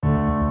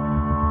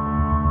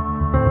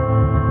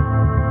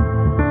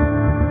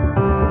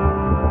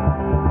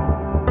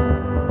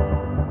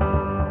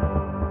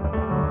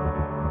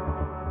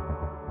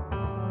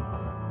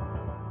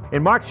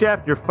In Mark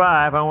chapter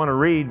 5, I want to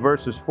read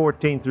verses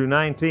 14 through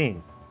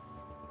 19.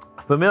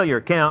 A familiar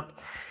account.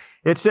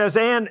 It says,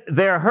 "And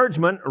their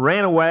herdsmen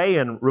ran away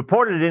and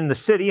reported it in the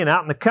city and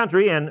out in the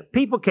country, and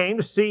people came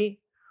to see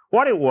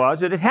what it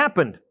was that had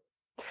happened.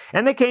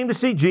 And they came to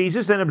see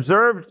Jesus and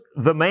observed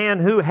the man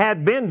who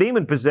had been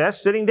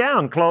demon-possessed sitting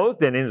down,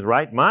 clothed and in his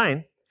right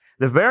mind,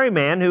 the very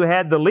man who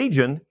had the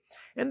legion,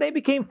 and they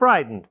became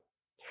frightened.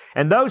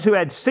 And those who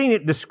had seen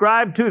it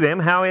described to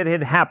them how it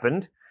had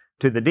happened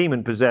to the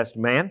demon-possessed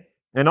man,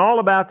 and all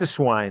about the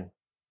swine.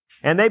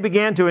 And they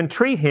began to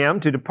entreat him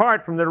to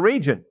depart from the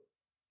region.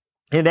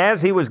 And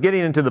as he was getting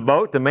into the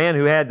boat, the man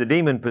who had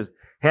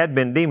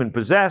been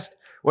demon-possessed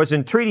was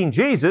entreating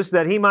Jesus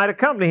that he might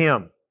accompany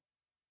him.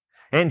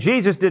 And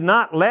Jesus did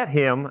not let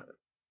him,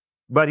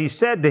 but he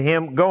said to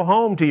him, 'Go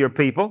home to your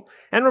people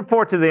and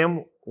report to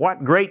them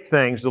what great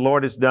things the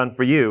Lord has done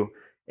for you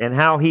and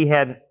how he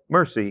had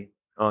mercy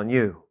on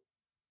you.'"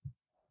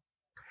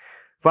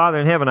 Father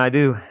in heaven, I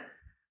do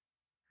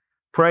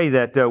pray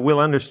that we'll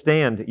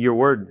understand your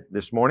word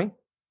this morning,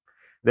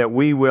 that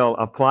we will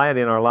apply it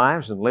in our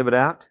lives and live it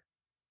out,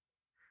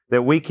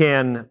 that we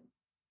can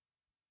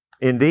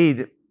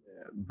indeed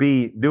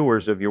be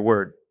doers of your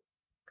word.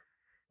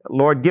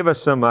 Lord, give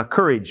us some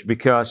courage,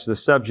 because the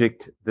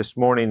subject this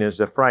morning is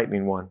a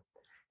frightening one,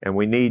 and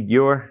we need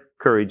your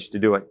courage to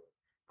do it.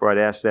 For I'd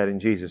ask that in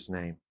Jesus'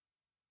 name.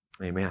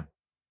 Amen.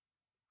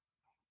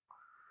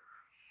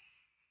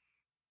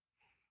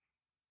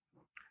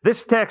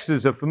 This text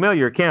is a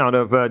familiar account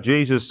of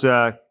Jesus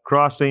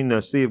crossing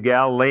the Sea of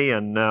Galilee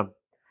and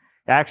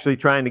actually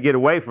trying to get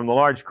away from the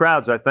large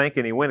crowds, I think,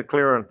 and he went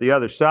clear on the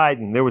other side,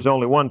 and there was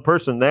only one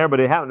person there, but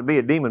it happened to be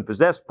a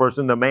demon-possessed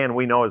person, the man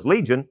we know as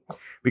Legion,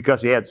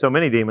 because he had so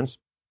many demons.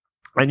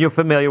 And you're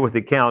familiar with the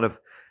account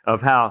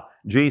of how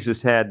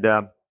Jesus had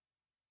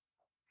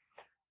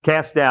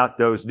cast out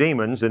those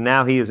demons, and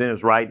now he is in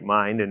his right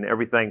mind, and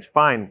everything's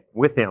fine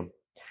with him.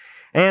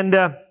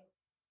 And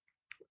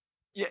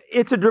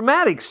it's a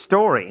dramatic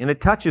story, and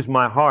it touches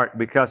my heart,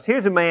 because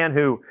here's a man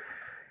who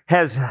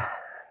has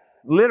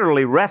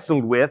literally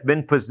wrestled with,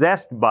 been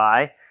possessed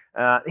by.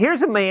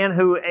 Here's a man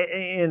who,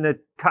 in the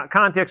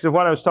context of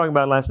what I was talking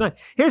about last night,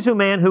 here's a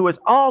man who was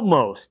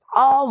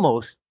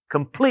almost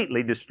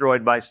completely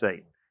destroyed by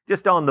Satan,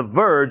 just on the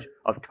verge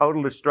of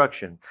total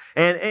destruction.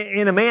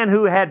 And a man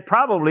who had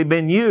probably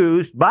been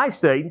used by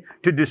Satan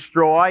to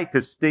destroy,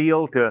 to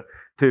steal,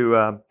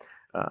 to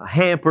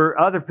hamper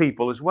other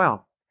people as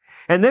well.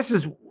 And this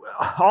is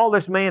all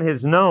this man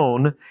has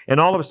known, and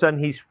all of a sudden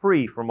he's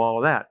free from all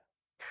of that.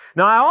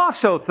 Now, I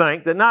also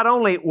think that not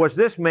only was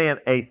this man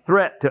a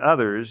threat to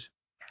others,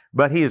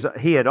 but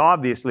he had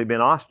obviously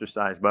been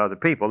ostracized by other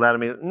people.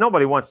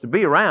 Nobody wants to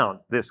be around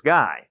this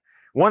guy.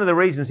 One of the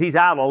reasons he's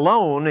out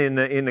alone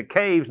in the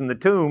caves and the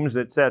tombs,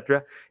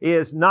 etc.,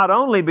 is not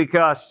only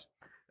because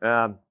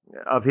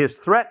of his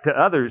threat to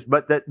others,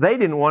 but that they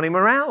didn't want him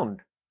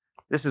around.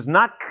 This is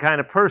not the kind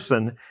of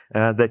person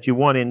that you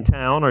want in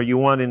town or you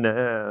want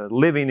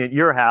living at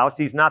your house.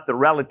 He's not the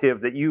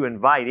relative that you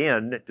invite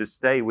in to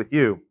stay with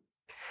you.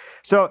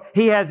 So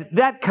he has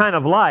that kind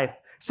of life.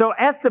 So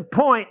at the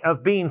point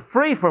of being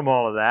free from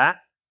all of that,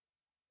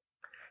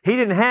 he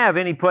didn't have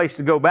any place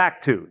to go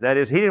back to. That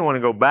is, he didn't want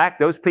to go back.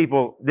 Those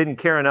people didn't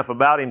care enough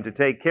about him to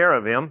take care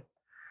of him.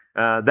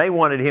 They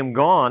wanted him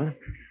gone.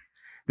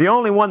 The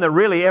only one that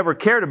really ever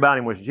cared about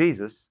him was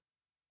Jesus.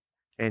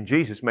 And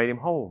Jesus made him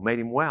whole, made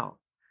him well.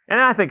 And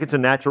I think it's a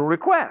natural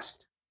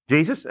request.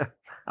 Jesus,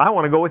 I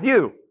want to go with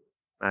you.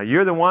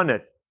 You're the one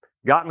that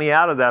got me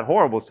out of that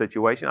horrible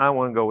situation. I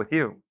want to go with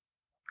you.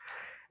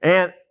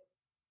 And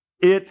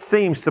it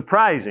seems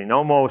surprising,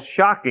 almost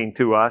shocking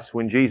to us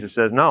when Jesus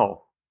says,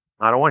 "No,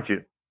 I don't want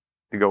you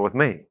to go with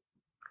me."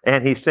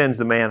 And he sends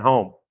the man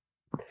home.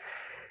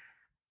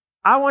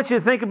 I want you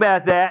to think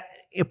about that,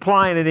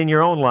 applying it in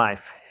your own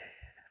life.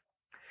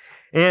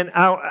 And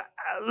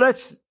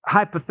let's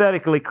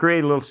hypothetically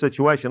create a little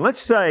situation. Let's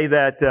say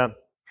that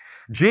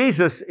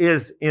Jesus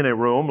is in a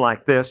room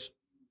like this,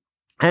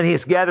 and he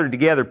has gathered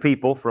together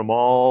people from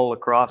all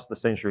across the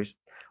centuries,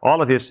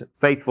 all of his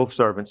faithful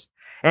servants,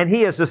 and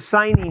he is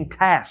assigning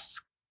tasks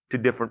to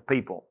different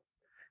people.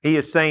 He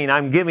is saying,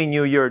 "I'm giving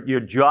you your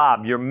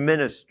job, your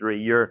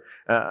ministry,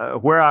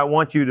 where I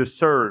want you to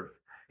serve."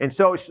 And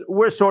so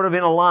we're sort of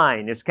in a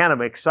line. It's kind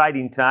of an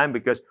exciting time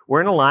because we're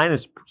in a line,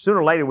 and sooner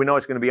or later we know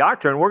it's going to be our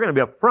turn. We're going to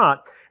be up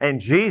front, and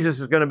Jesus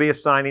is going to be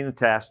assigning the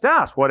task to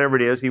us, whatever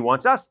it is he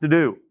wants us to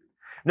do.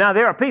 Now,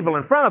 there are people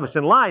in front of us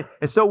in line,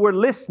 and so we're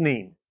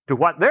listening to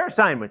what their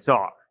assignments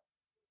are.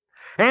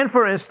 And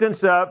for instance,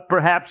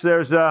 perhaps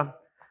there's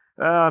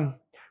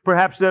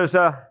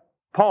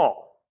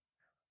Paul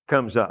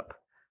comes up.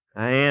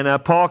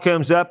 And Paul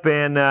comes up,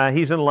 and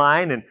he's in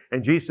line,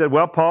 and Jesus said,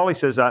 "Well, Paul," he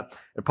says,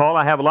 "Paul,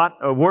 I have a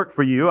lot of work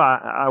for you.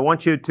 I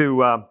want you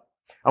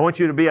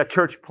to be a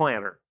church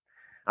planter.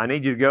 I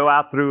need you to go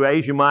out through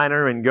Asia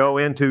Minor and go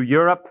into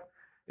Europe,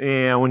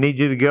 and we need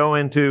you to go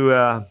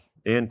into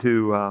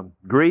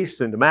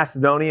Greece and to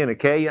Macedonia and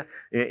Achaia,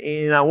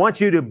 and I want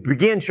you to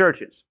begin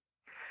churches."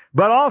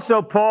 But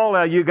also,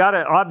 Paul, you got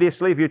to,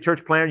 obviously, if you're a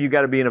church planter, you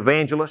got to be an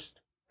evangelist.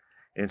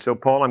 And so,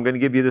 Paul, I'm going to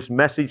give you this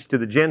message to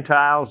the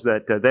Gentiles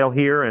that they'll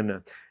hear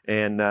and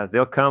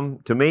they'll come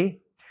to me.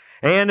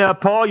 And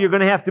Paul, you're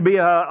going to have to be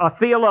a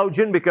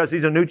theologian because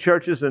these are new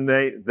churches and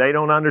they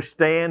don't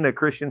understand the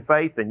Christian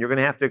faith, and you're going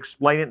to have to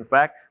explain it. In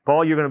fact,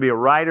 Paul, you're going to be a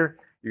writer.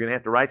 You're going to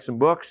have to write some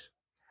books.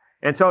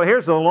 And so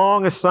here's a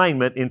long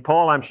assignment. And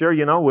Paul, I'm sure,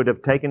 would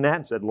have taken that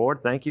and said,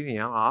 Lord, thank you.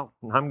 I'm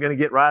going to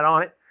get right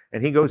on it.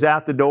 And he goes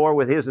out the door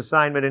with his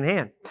assignment in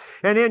hand.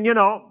 And then,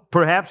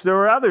 perhaps there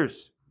are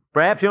others.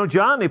 Perhaps,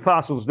 John the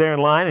Apostle's there in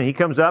line, and he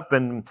comes up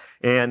and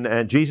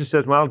Jesus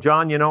says, well,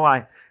 John,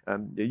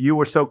 you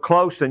were so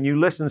close and you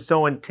listened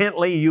so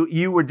intently.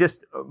 You were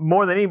just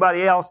more than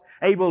anybody else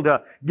able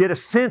to get a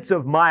sense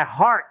of my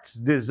heart's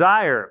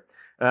desire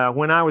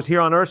when I was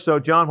here on earth. So,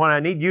 John, what I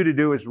need you to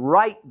do is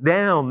write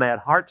down that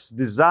heart's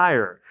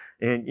desire.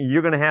 And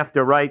you're going to have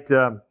to write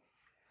a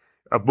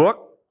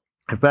book.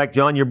 In fact,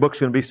 John, your book's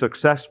going to be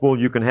successful.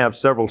 You can have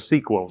several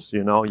sequels.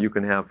 You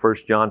can have 1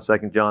 John,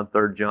 2 John,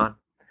 3 John.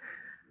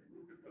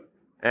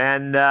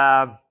 And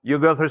you'll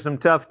go through some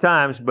tough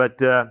times, but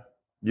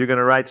you're going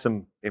to write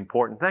some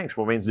important things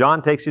for me. And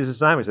John takes his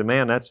assignment and says,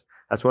 man,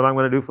 that's what I'm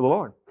going to do for the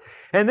Lord.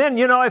 And then,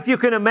 if you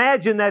can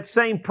imagine that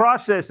same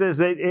process as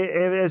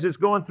it's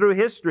going through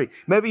history.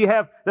 Maybe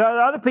there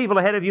are other people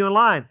ahead of you in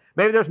line.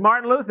 Maybe there's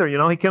Martin Luther.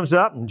 He comes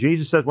up and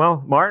Jesus says,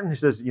 well, Martin, he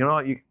says,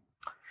 you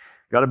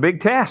got a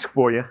big task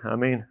for you. I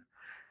mean,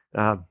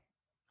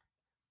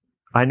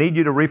 I need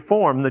you to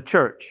reform the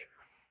church.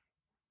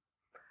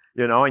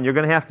 And you're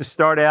going to have to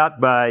start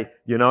out by,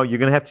 you're going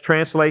to have to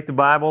translate the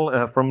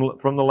Bible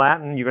from the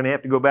Latin. You're going to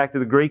have to go back to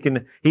the Greek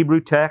and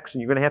Hebrew text,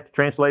 and you're going to have to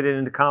translate it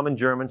into common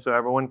German so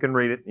everyone can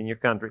read it in your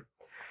country.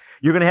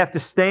 You're going to have to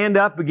stand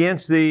up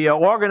against the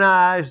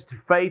organized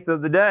faith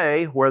of the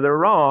day where they're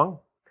wrong,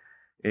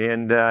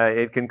 and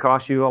it can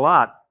cost you a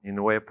lot in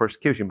the way of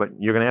persecution, but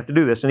you're going to have to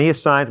do this. And he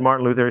assigns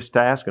Martin Luther his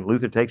task, and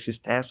Luther takes his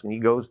task, and he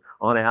goes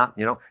on out.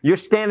 You're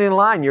standing in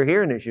line, you're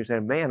hearing this, you're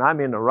saying, man, I'm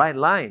in the right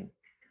line.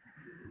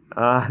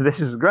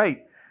 This is great.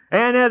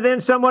 And then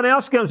someone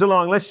else comes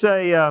along. Let's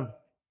say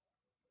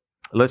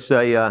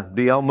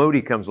D.L.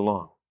 Moody comes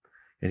along.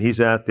 And he's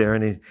out there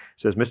and he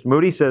says, Mr.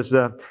 Moody says,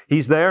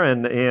 he's there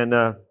and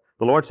the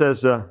Lord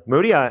says,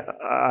 Moody,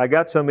 I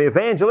got some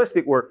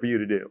evangelistic work for you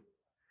to do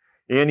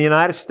in the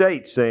United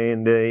States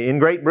and in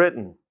Great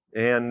Britain.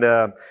 And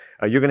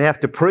you're going to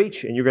have to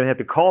preach and you're going to have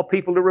to call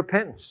people to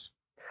repentance.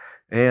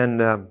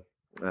 And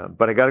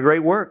but I got a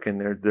great work, and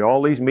there are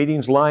all these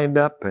meetings lined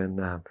up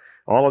and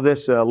all of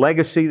this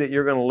legacy that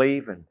you're going to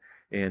leave,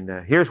 and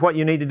here's what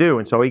you need to do.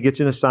 And so he gets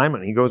an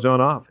assignment, and he goes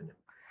on off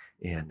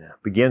and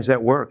begins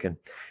that work. And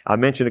I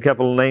mentioned a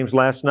couple of names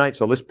last night,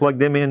 so let's plug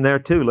them in there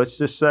too. Let's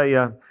just say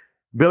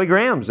Billy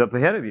Graham's up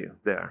ahead of you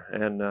there,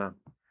 and the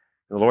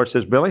Lord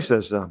says, Billy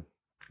says,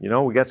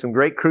 we got some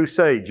great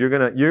crusades. You're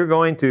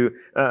going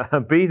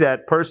to be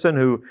that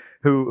person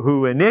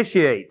who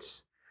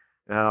initiates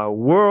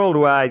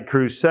worldwide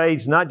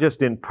crusades, not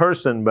just in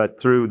person, but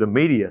through the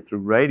media, through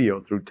radio,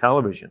 through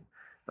television.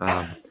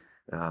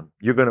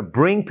 You're going to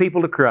bring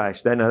people to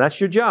Christ. Now that's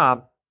your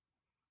job.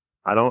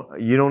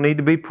 You don't need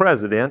to be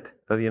president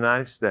of the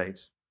United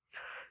States,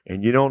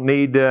 and you don't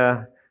need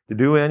to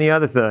do any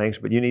other things,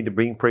 but you need to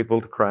bring people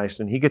to Christ.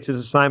 And he gets his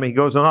assignment. He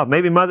goes on off.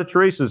 Maybe Mother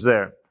Teresa's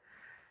there,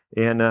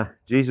 and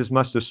Jesus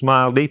must have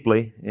smiled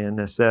deeply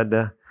and said,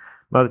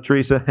 "Mother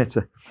Teresa,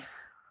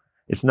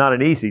 it's not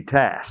an easy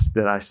task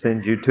that I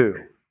send you to,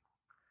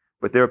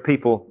 but there are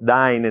people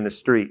dying in the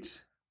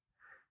streets."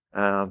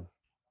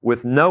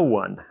 With no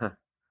one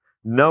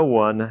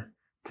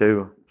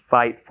to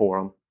fight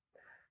for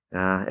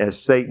them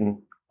as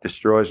Satan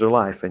destroys their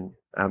life. And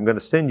I'm going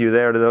to send you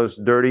there to those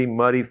dirty,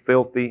 muddy,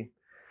 filthy,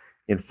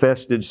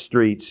 infested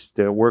streets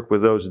to work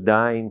with those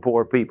dying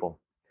poor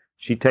people.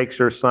 She takes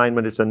her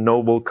assignment. It's a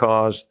noble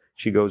cause.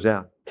 She goes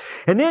out.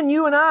 And then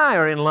you and I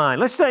are in line.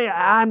 Let's say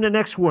I'm the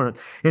next one.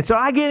 And so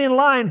I get in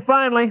line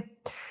finally,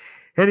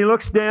 and he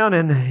looks down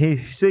and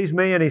he sees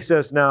me and he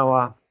says,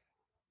 now,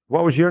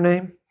 what was your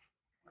name?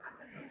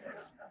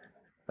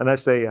 And I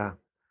say,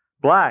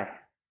 Bly.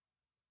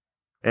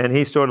 And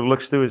he sort of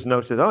looks through his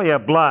notes and says, oh yeah,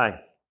 Bly.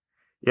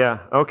 Yeah,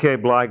 okay,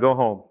 Bly, go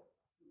home.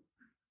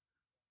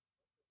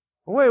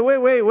 Wait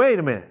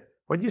a minute.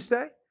 What'd you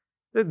say?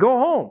 Go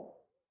home.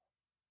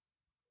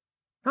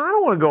 No, I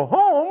don't want to go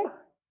home.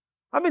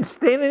 I've been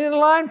standing in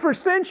line for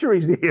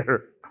centuries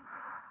here.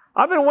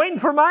 I've been waiting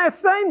for my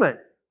assignment.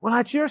 Well,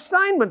 that's your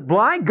assignment,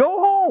 Bly. Go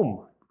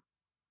home.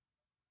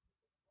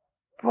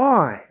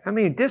 Boy,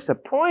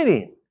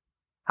 disappointing.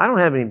 I don't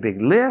have any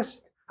big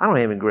list. I don't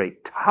have any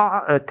great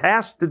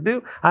tasks to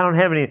do. I don't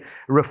have any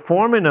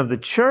reforming of the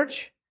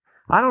church.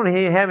 I don't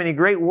have any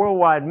great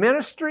worldwide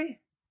ministry.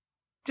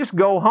 Just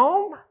go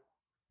home.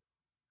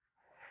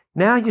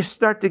 Now you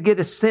start to get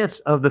a sense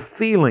of the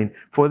feeling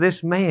for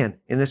this man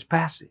in this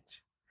passage.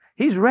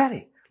 He's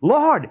ready.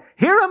 Lord,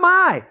 here am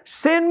I.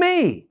 Send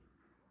me.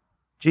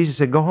 Jesus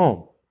said, go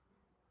home.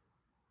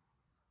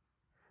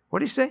 What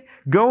did he say?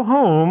 Go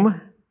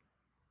home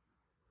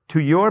to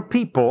your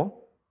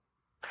people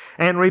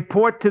and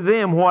report to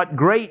them what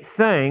great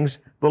things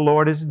the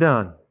Lord has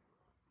done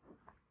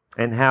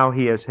and how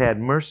He has had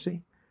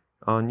mercy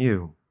on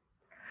you.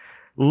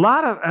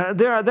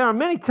 There are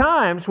many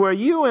times where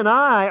you and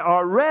I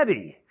are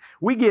ready.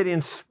 We get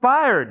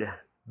inspired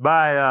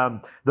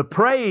by the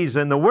praise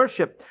and the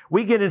worship.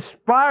 We get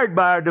inspired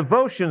by our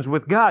devotions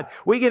with God.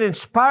 We get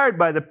inspired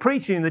by the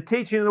preaching and the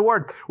teaching of the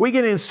Word. We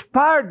get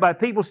inspired by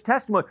people's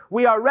testimony.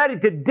 We are ready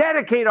to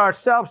dedicate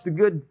ourselves to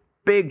good,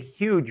 big,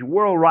 huge,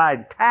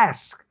 worldwide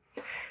tasks.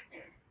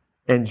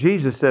 And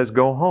Jesus says,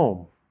 go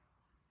home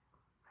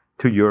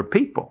to your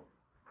people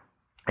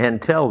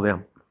and tell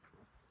them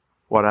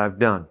what I've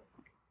done.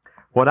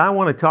 What I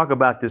want to talk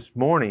about this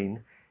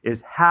morning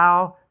is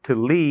how to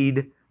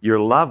lead your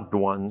loved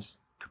ones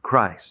to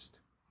Christ.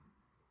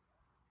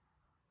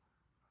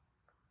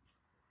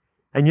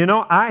 And you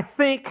know, I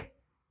think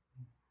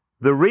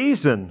the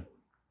reason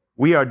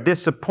we are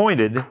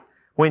disappointed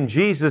when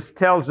Jesus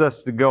tells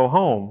us to go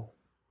home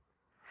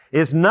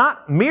is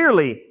not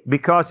merely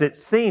because it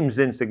seems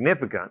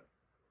insignificant,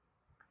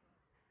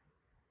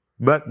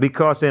 but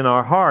because in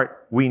our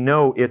heart we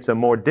know it's a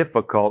more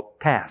difficult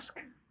task.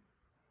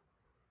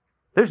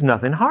 There's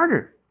nothing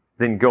harder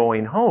than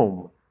going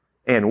home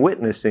and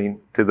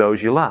witnessing to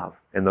those you love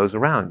and those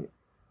around you.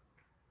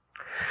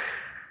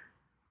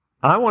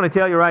 I want to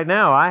tell you right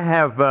now, I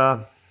have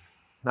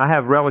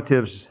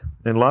relatives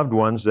and loved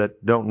ones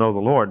that don't know the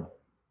Lord.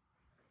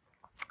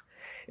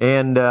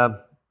 And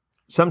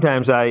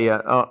sometimes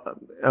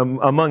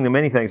among the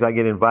many things I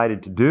get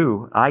invited to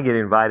do, I get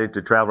invited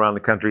to travel around the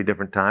country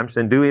different times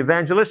and do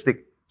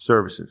evangelistic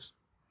services.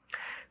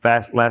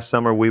 Last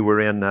summer we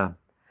were in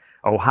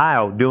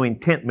Ohio doing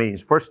tent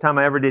meetings. First time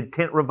I ever did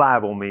tent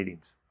revival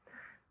meetings.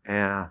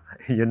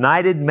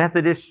 United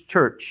Methodist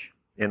Church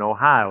in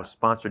Ohio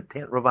sponsored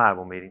tent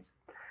revival meetings.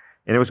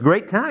 And it was a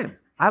great time.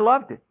 I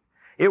loved it.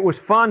 It was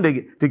fun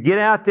to get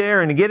out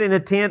there and to get in a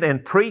tent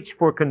and preach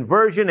for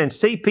conversion and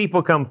see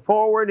people come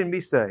forward and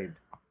be saved.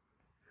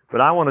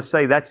 But I want to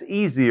say that's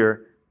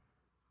easier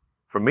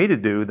for me to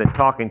do than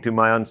talking to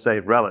my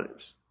unsaved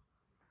relatives.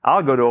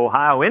 I'll go to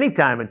Ohio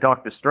anytime and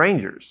talk to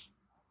strangers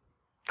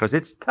because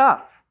it's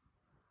tough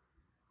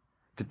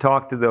to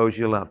talk to those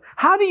you love.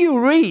 How do you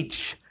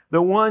reach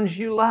the ones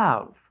you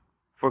love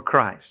for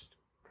Christ?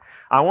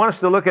 I want us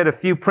to look at a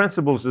few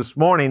principles this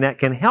morning that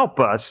can help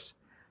us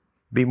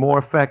be more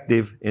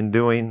effective in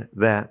doing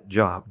that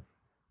job.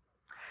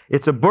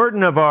 It's a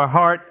burden of our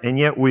heart, and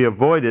yet we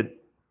avoid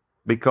it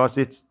because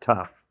it's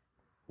tough.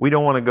 We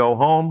don't want to go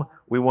home.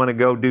 We want to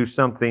go do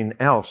something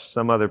else,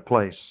 some other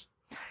place.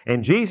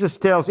 And Jesus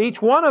tells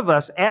each one of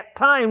us at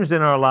times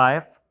in our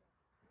life,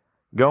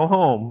 go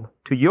home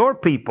to your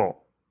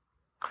people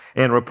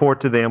and report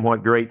to them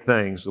what great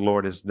things the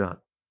Lord has done.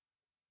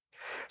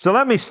 So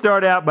let me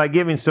start out by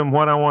giving some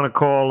what I want to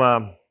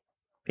call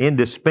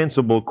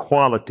indispensable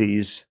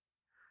qualities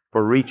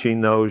for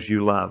reaching those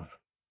you love.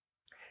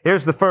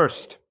 Here's the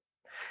first.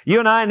 You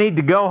and I need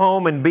to go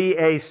home and be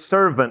a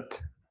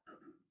servant.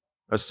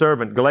 A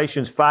servant.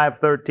 Galatians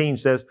 5:13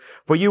 says,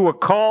 "For you were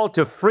called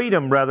to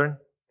freedom, brethren.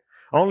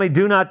 Only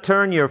do not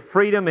turn your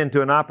freedom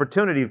into an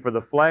opportunity for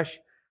the flesh,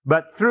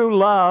 but through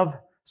love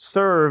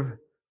serve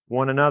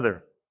one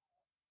another."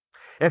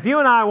 If you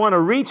and I want to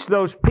reach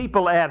those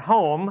people at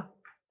home,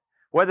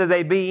 whether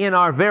they be in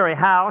our very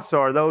house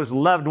or those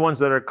loved ones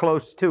that are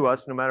close to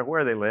us, no matter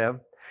where they live,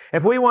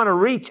 if we want to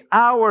reach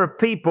our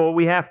people,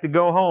 we have to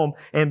go home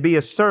and be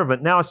a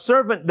servant. Now, a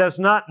servant does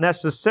not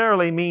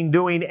necessarily mean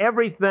doing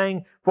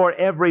everything for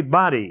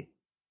everybody.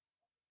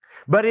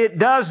 But it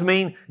does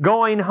mean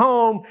going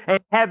home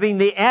and having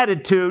the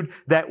attitude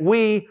that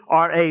we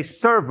are a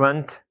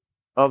servant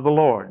of the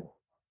Lord.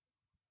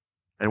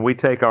 And we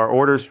take our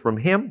orders from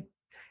Him,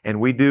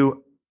 and we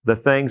do the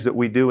things that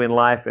we do in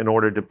life in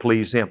order to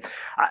please Him.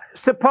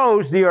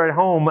 Suppose you're at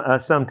home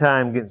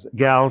sometime,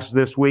 gals,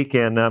 this week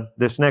and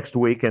this next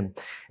week, and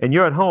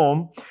you're at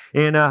home,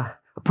 and a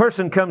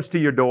person comes to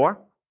your door,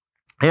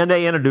 and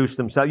they introduce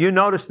themselves. You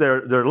notice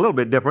they're a little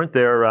bit different.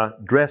 They're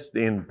dressed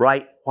in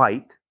bright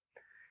white,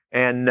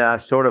 and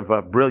sort of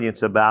a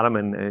brilliance about them,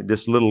 and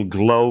this little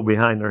glow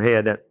behind their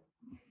head.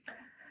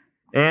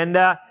 And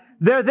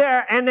they're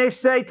there, and they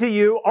say to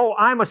you, "Oh,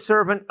 I'm a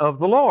servant of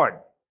the Lord.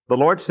 The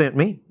Lord sent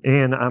me,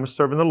 and I'm a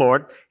servant of the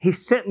Lord. He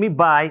sent me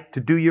by to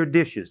do your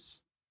dishes."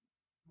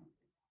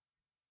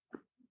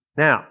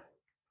 Now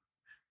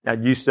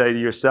you say to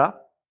yourself,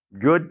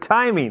 "Good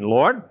timing,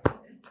 Lord.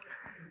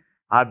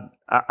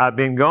 I've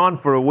been gone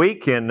for a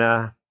week, and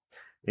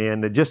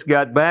just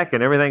got back,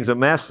 and everything's a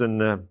mess,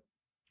 and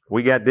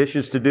we got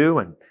dishes to do."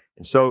 And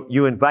so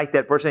you invite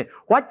that person in.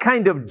 What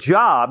kind of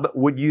job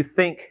would you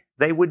think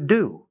they would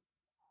do?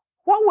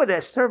 What would a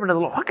servant of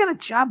the Lord, what kind of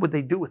job would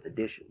they do with the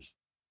dishes?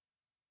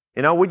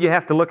 You know, would you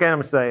have to look at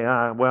them and say,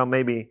 well,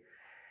 maybe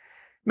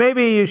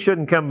you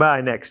shouldn't come by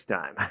next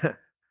time?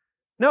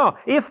 No,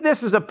 if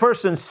this is a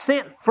person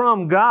sent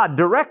from God,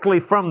 directly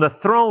from the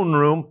throne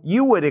room,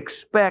 you would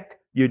expect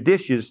your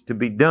dishes to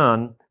be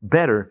done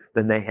better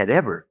than they had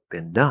ever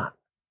been done.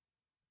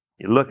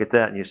 You look at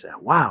that and you say,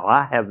 wow,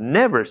 I have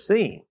never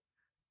seen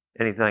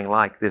anything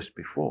like this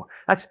before.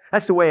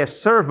 That's the way a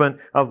servant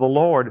of the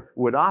Lord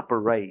would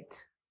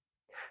operate.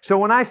 So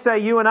when I say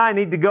you and I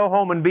need to go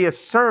home and be a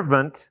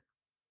servant,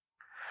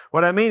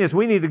 what I mean is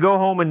we need to go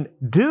home and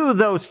do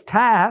those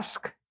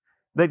tasks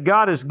that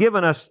God has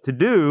given us to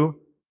do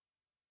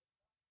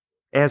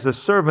as a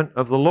servant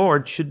of the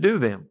Lord should do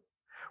them.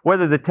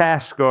 Whether the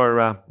tasks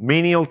are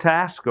menial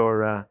tasks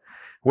or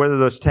whether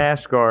those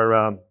tasks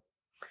are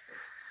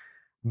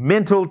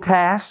mental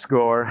tasks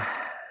or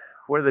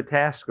whether the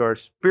tasks are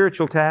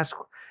spiritual tasks,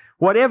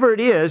 whatever it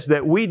is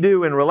that we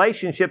do in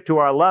relationship to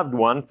our loved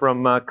one,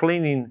 from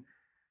cleaning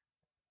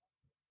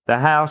the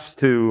house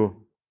to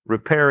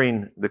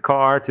repairing the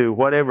car to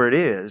whatever it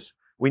is,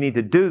 we need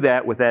to do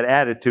that with that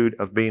attitude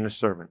of being a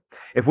servant.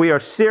 If we are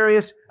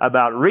serious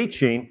about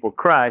reaching for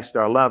Christ,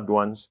 our loved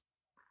ones,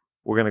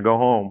 we're going to go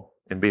home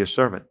and be a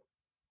servant.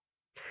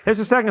 Here's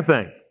the second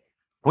thing.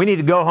 We need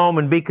to go home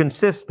and be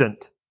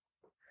consistent.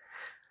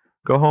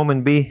 Go home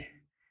and be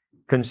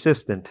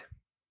consistent.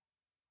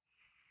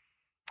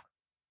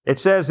 It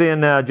says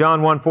in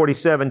John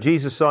 1:47,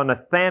 Jesus saw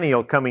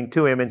Nathanael coming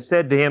to him and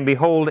said to him,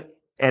 "Behold,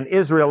 an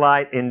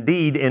Israelite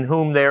indeed, in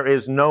whom there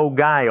is no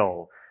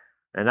guile."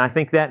 And I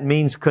think that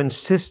means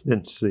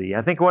consistency.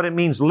 I think what it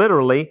means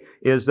literally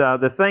is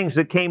the things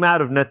that came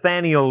out of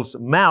Nathanael's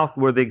mouth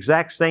were the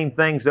exact same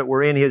things that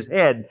were in his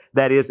head.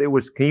 That is,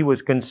 he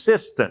was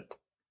consistent.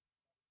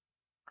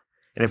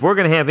 And if we're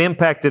going to have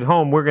impact at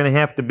home, we're going to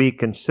have to be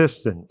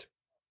consistent.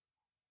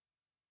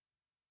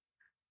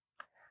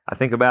 I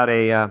think about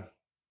a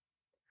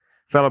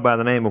fellow by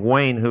the name of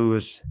Wayne, who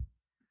was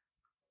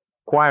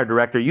choir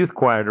director, youth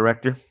choir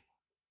director,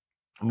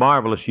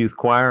 marvelous youth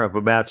choir of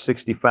about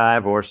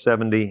 65 or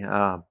 70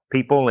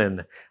 people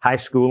in high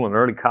school and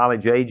early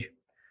college age.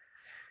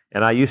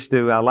 And I used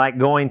to like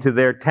going to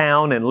their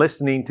town and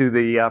listening to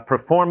the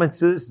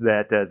performances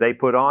that they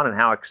put on and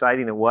how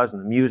exciting it was,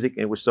 and the music.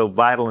 It was so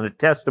vital, and the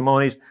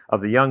testimonies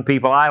of the young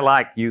people. I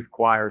like youth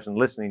choirs and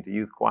listening to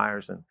youth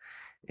choirs,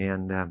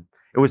 and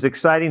it was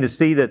exciting to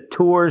see the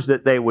tours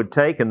that they would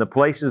take and the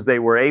places they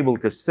were able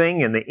to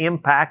sing and the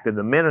impact of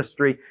the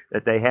ministry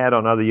that they had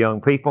on other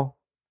young people.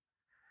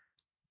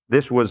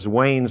 This was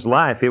Wayne's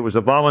life. It was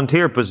a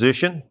volunteer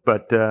position,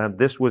 but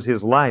this was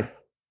his life.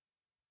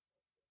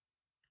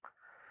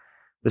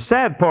 The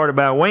sad part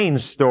about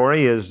Wayne's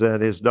story is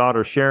that his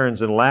daughter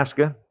Sharon's in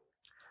Alaska.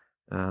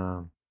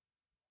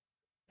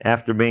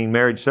 After being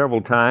married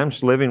several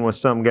times, living with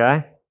some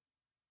guy.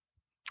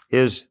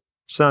 His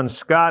son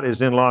Scott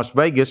is in Las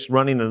Vegas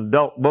running an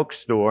adult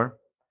bookstore.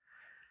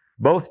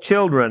 Both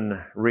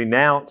children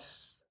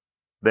renounce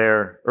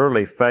their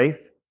early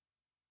faith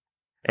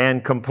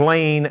and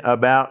complain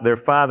about their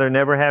father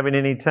never having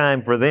any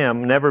time for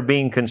them, never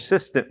being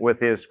consistent with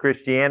his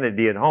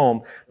Christianity at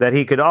home, that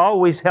he could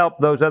always help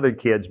those other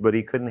kids, but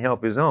he couldn't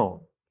help his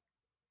own.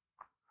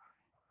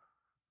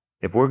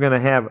 If we're going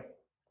to have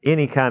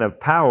any kind of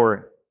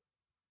power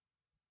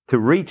to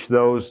reach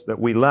those that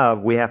we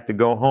love, we have to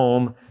go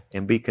home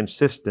and be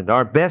consistent.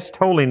 Our best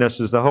holiness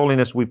is the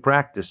holiness we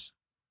practice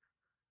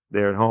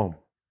there at home.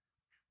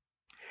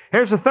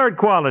 Here's the third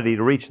quality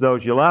to reach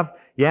those you love.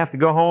 You have to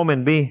go home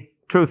and be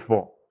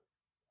truthful.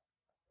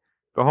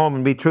 Go home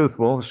and be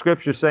truthful. The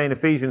Scriptures say in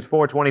Ephesians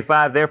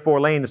 4:25, "Therefore,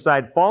 laying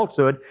aside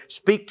falsehood,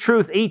 speak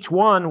truth each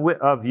one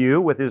of you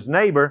with his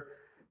neighbor,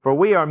 for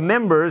we are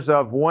members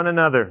of one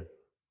another."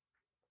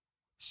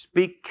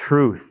 Speak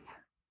truth.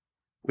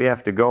 We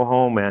have to go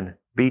home and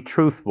be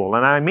truthful.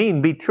 And I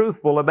mean be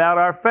truthful about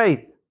our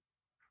faith.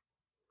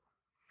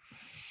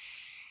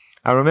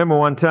 I remember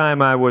one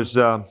time I was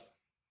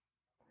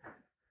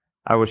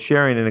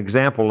sharing an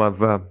example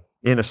of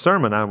in a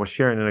sermon, I was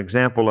sharing an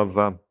example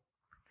of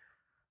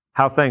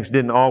how things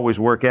didn't always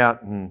work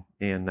out in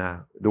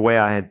the way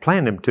I had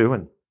planned them to.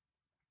 And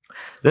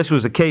this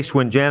was a case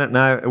when Janet and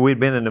I, we'd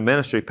been in the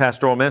ministry,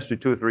 pastoral ministry,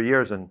 2 or 3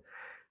 years, and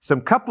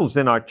some couples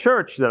in our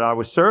church that I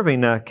was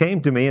serving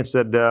came to me and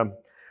said,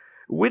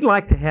 "We'd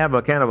like to have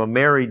a kind of a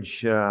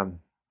marriage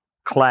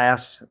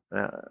class,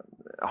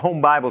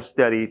 home Bible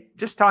study,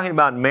 just talking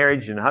about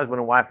marriage and husband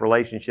and wife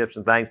relationships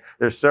and things.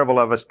 There's several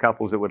of us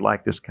couples that would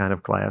like this kind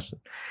of class."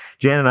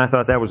 Jan and I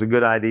thought that was a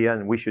good idea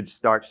and we should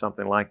start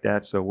something like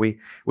that. So we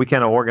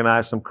kind of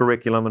organized some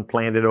curriculum and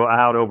planned it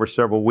out over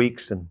several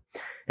weeks.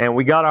 And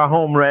we got our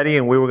home ready,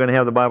 and we were going to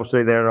have the Bible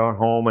study there at our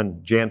home,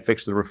 and Jan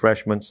fixed the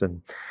refreshments.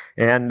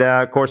 And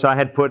of course, I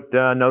had put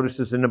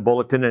notices in the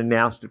bulletin and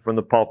announced it from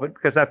the pulpit,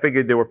 because I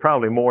figured there were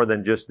probably more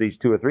than just these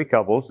 2 or 3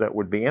 couples that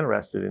would be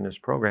interested in this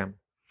program.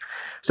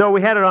 So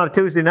we had it on a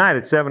Tuesday night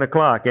at 7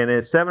 o'clock, and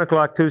at 7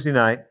 o'clock Tuesday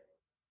night,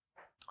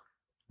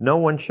 no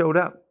one showed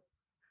up.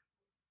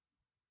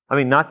 I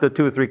mean, not the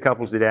 2 or 3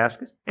 couples that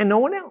asked us, and no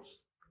one else.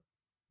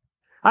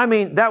 I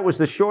mean, that was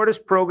the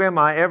shortest program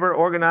I ever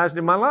organized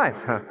in my life.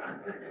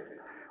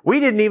 We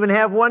didn't even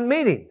have one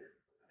meeting.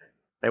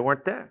 They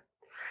weren't there.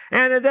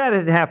 And that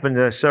had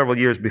happened several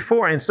years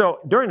before. And so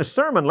during the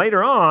sermon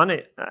later on,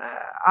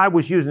 I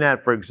was using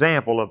that for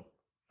example of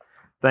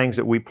things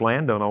that we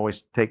planned don't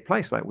always take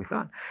place like we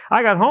thought.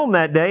 I got home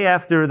that day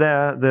after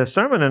the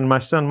sermon, and my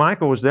son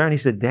Michael was there, and he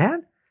said,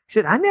 "Dad," He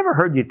said, I never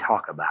heard you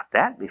talk about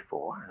that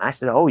before. And I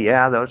said, oh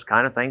yeah, those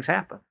kind of things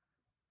happen.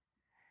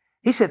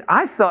 He said,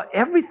 I thought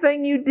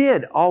everything you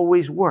did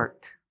always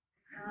worked.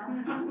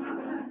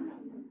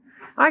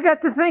 I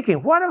got to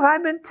thinking, what have I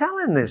been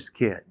telling this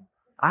kid?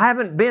 I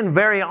haven't been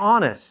very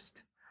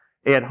honest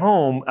at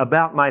home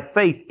about my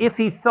faith if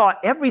he thought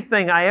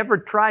everything I ever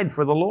tried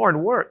for the Lord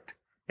worked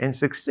and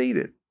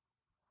succeeded.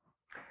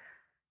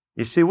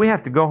 You see, we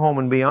have to go home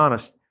and be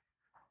honest.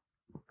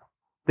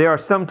 There are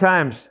some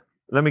times,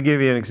 let me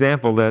give you an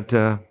example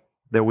that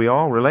we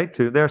all relate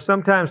to. There are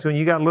some times when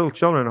you got little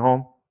children at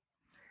home,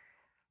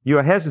 you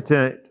are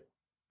hesitant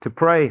to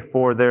pray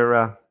for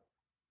their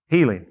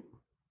healing,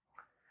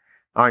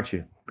 aren't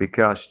you?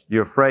 Because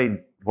you're afraid,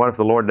 what if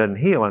the Lord doesn't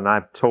heal? And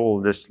I've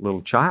told this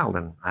little child,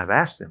 and I've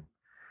asked him,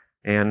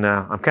 and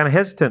I'm kind of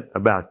hesitant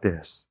about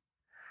this.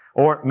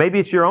 Or maybe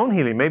it's your own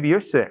healing. Maybe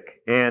you're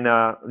sick, and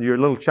your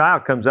little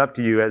child comes up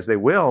to you, as they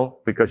will,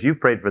 because you've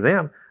prayed for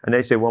them, and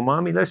they say, well,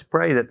 Mommy, let's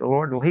pray that the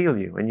Lord will heal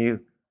you. And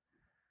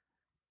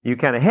you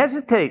kind of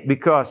hesitate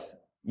because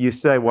you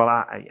say, well,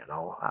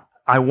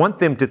 I want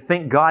them to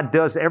think God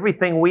does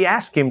everything we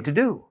ask Him to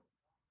do.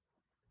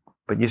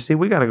 But you see,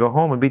 we got to go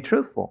home and be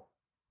truthful.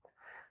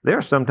 There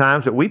are some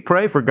times that we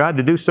pray for God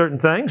to do certain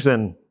things,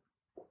 and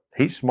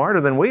He's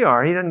smarter than we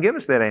are. He doesn't give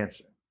us that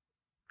answer.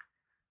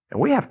 And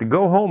we have to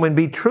go home and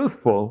be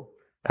truthful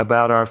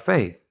about our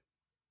faith.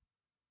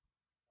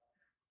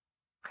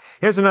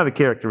 Here's another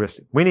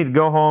characteristic. We need to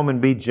go home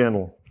and be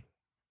gentle.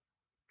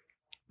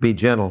 Be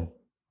gentle.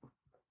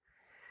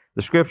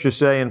 The Scriptures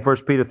say in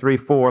 1 Peter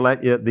 3:4,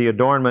 let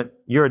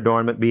your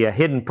adornment be a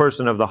hidden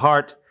person of the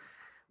heart,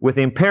 with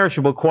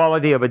imperishable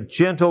quality of a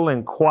gentle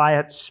and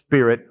quiet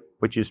spirit,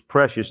 which is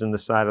precious in the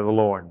sight of the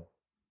Lord.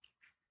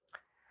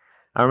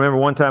 I remember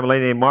one time a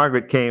lady named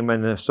Margaret came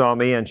and saw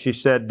me, and she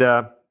said,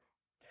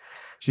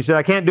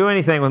 I can't do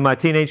anything with my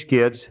teenage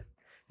kids,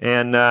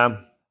 and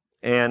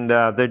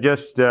they're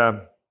just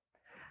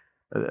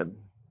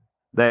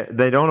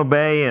they don't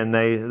obey, and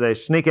they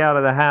sneak out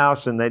of the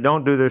house, and they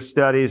don't do their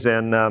studies,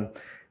 and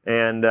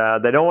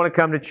they don't want to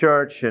come to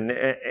church,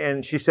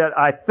 and she said,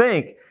 I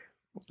think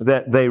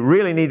that they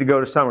really need to go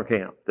to summer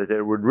camp, that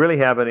it would really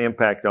have an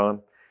impact on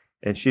them.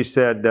 And she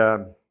said,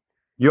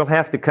 you'll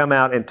have to come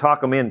out and talk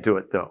them into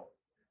it, though.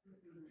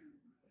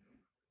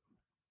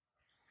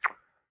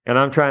 And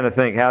I'm trying to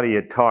think, how do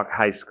you talk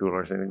high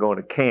schoolers into going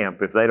to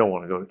camp if they don't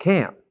want to go to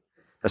camp?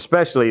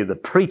 Especially the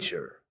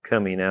preacher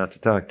coming out to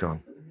talk to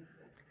them.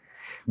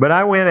 But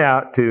I went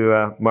out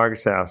to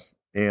Margaret's house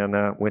and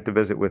went to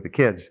visit with the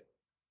kids.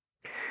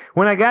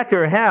 When I got to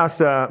her house,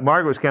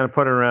 Margaret was kind of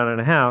putting around in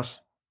the house.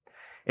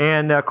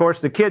 And, of course,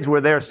 the kids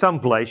were there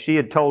someplace. She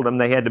had told them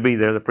they had to be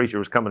there. The preacher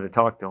was coming to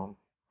talk to them.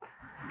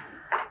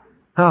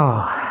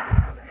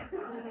 Oh.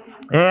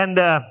 And,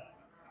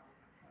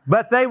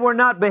 but they were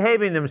not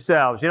behaving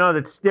themselves. You know,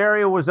 the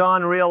stereo was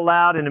on real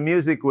loud, and the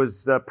music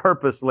was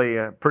purposely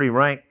pretty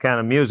rank kind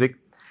of music.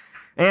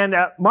 And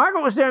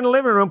Margaret was there in the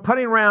living room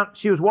putting around.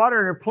 She was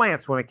watering her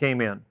plants when I came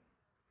in.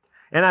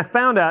 And I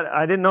found out,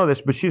 I didn't know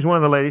this, but she's one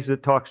of the ladies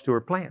that talks to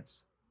her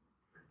plants.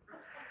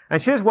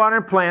 And she was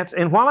watering plants,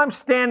 and while I'm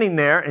standing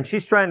there and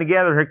she's trying to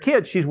gather her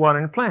kids, she's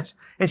watering plants.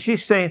 And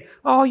she's saying,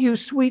 oh, you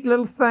sweet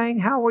little thing,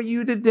 how are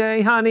you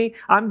today, honey?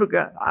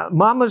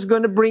 Mama's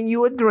going to bring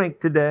you a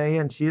drink today.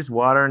 And she's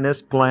watering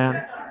this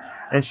plant,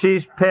 and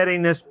she's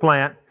petting this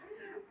plant.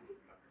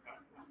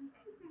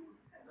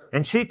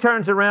 And she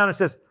turns around and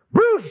says,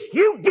 Bruce,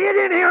 you get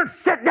in here and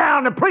sit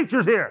down, the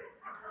preacher's here.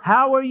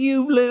 How are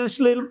you,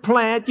 little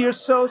plant? You're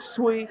so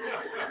sweet.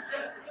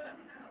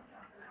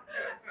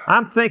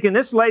 I'm thinking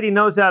this lady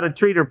knows how to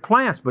treat her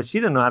plants, but she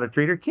didn't know how to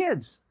treat her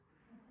kids.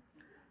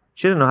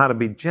 She didn't know how to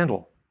be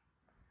gentle.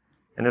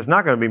 And there's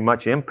not going to be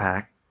much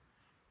impact.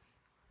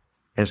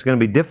 And it's going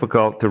to be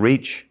difficult to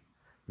reach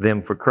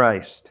them for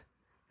Christ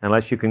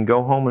unless you can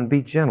go home and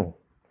be gentle.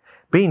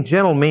 Being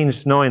gentle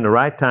means knowing the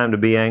right time to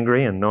be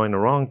angry and knowing the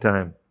wrong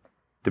time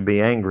to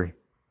be angry.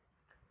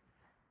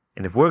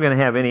 And if we're going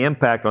to have any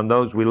impact on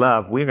those we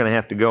love, we're going to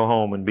have to go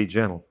home and be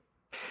gentle.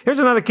 Here's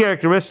another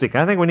characteristic.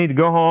 I think we need to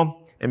go home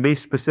and be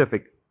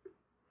specific.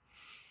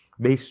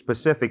 Be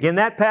specific. In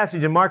that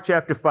passage in Mark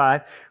chapter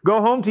 5,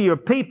 go home to your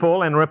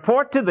people and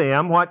report to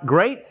them what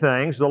great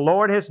things the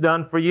Lord has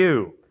done for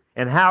you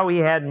and how He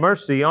had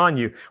mercy on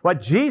you.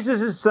 What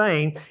Jesus is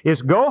saying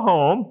is go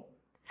home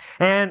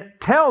and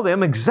tell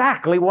them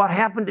exactly what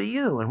happened to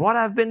you and what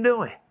I've been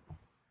doing.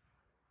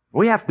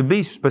 We have to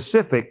be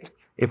specific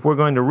if we're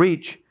going to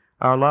reach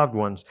our loved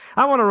ones.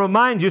 I want to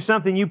remind you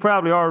something you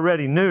probably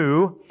already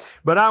knew,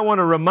 but I want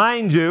to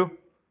remind you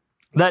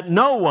that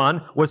no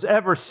one was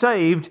ever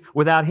saved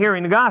without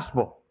hearing the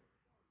gospel.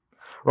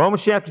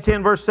 Romans chapter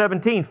 10, verse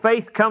 17,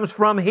 faith comes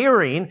from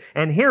hearing,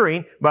 and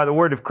hearing by the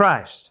word of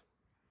Christ.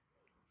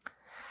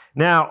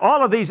 Now,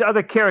 all of these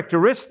other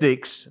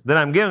characteristics that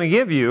I'm going to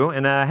give you,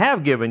 and I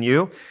have given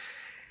you,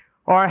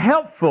 are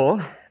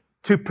helpful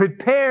to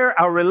prepare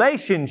a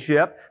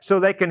relationship so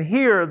they can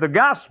hear the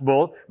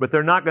gospel, but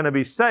they're not going to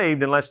be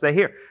saved unless they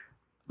hear.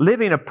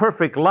 Living a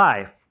perfect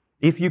life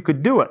if you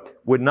could do it,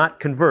 would not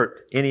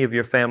convert any of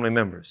your family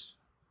members.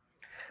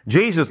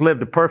 Jesus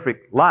lived a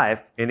perfect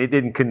life, and it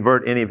didn't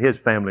convert any of His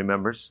family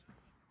members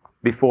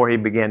before He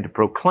began to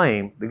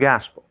proclaim the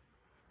gospel.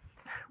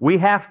 We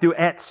have to,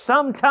 at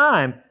some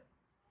time,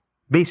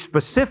 be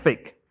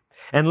specific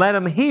and let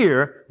them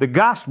hear the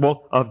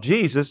gospel of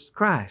Jesus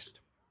Christ.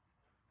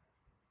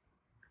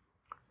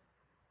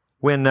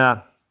 When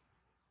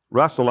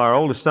Russell, our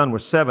oldest son,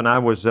 was 7, I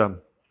was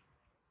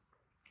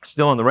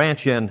still on the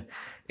ranch, and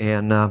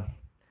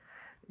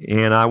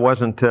I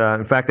wasn't.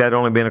 In fact, I'd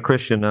only been a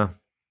Christian a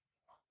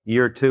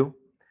year or two,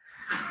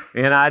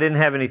 and I didn't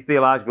have any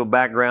theological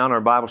background or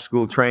Bible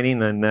school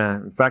training. And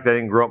in fact, I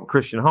didn't grow up in a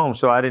Christian home,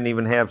 so I didn't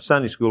even have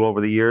Sunday school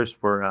over the years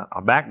for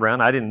a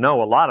background. I didn't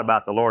know a lot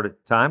about the Lord at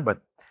the time,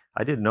 but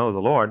I did know the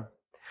Lord.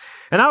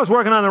 And I was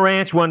working on the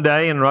ranch one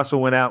day, and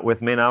Russell went out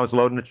with me, and I was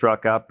loading the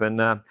truck up.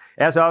 And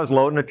as I was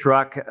loading the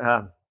truck,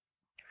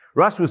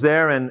 Russ was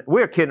there, and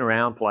we were kidding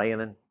around, playing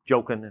and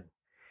joking.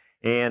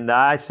 And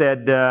I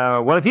said,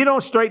 well, if you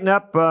don't straighten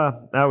up,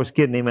 I was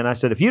kidding him, and I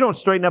said, if you don't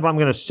straighten up, I'm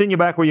going to send you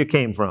back where you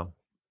came from.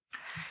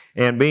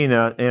 And being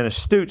an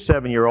astute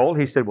 7-year-old,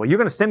 he said, well, you're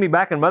going to send me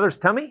back in mother's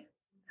tummy?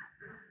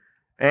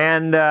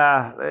 And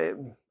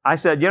I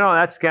said,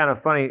 that's kind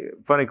of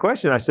funny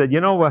question. I said,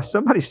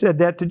 somebody said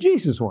that to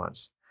Jesus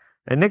once.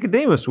 And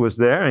Nicodemus was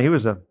there, and he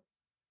was a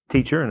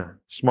teacher and a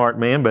smart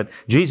man, but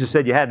Jesus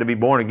said you had to be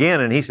born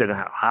again, and he said,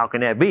 how can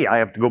that be? I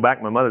have to go back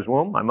to my mother's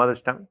womb, my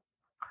mother's tummy?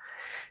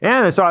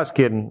 And so I was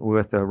kidding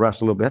with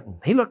Russ a little bit, and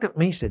he looked at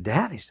me, he said,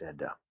 Dad, he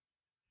said,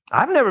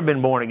 I've never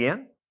been born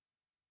again.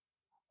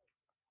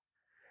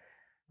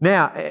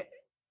 Now,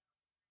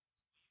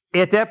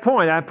 at that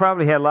point, I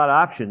probably had a lot of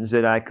options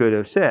that I could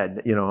have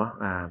said.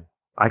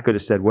 I could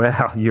have said,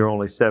 well, you're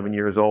only 7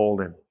 years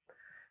old,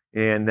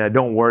 and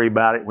don't worry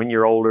about it. When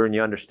you're older and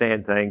you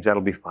understand things,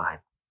 that'll be fine.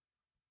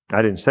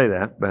 I didn't say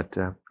that, but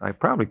I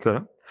probably could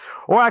have.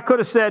 Or I could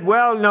have said,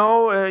 well,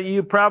 no,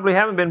 you probably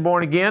haven't been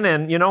born again,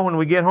 and, when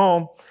we get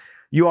home,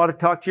 you ought to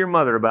talk to your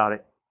mother about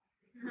it.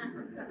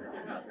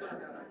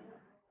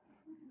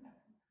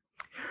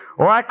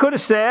 Or I could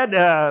have said,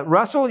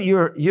 Russell,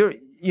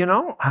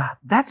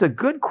 that's a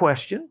good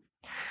question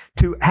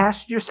to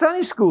ask your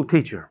Sunday school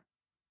teacher.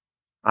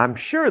 I'm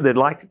sure they'd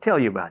like to tell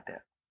you about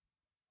that.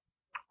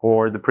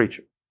 Or the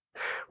preacher.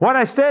 What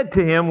I said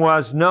to him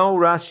was, no,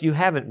 Russ, you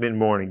haven't been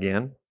born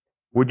again.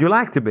 Would you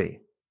like to be?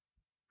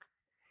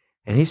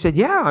 And he said,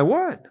 yeah, I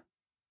would.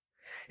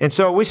 And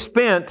so we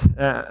spent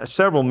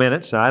several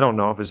minutes, I don't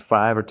know if it's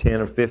 5 or 10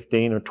 or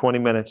 15 or 20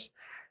 minutes,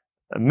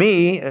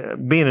 me,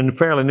 being a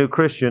fairly new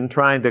Christian,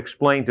 trying to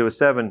explain to a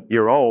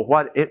 7-year-old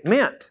what it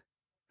meant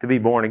to be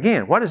born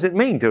again. What does it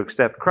mean to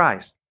accept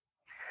Christ?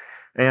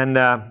 And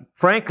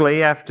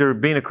frankly, after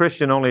being a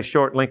Christian only a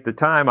short length of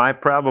time, I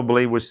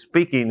probably was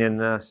speaking in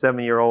a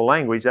 7-year-old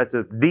language. That's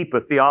as deep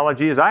a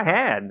theology as I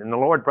had, and the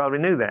Lord probably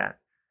knew that.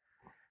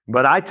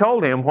 But I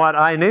told him what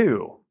I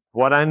knew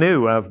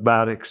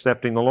about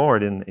accepting the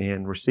Lord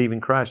and receiving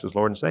Christ as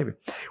Lord and Savior.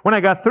 When I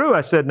got through,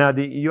 I said, now,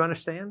 do you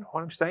understand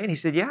what I'm saying? He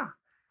said, yeah.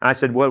 I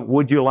said, well,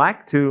 would you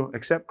like to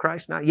accept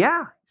Christ now?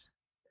 Yeah.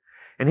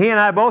 And he and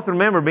I both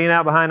remember being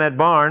out behind that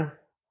barn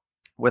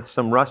with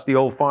some rusty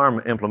old farm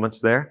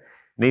implements there,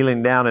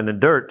 kneeling down in the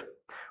dirt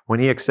when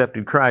he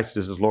accepted Christ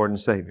as his Lord and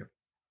Savior.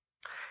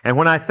 And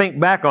when I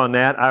think back on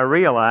that, I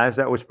realize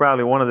that was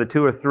probably one of the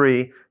 2 or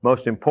 3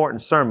 most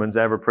important sermons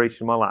I ever preached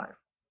in my life.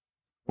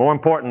 More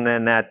important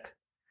than that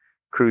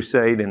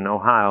crusade in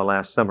Ohio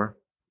last summer.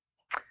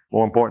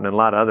 More important than a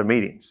lot of other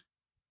meetings.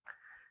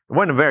 It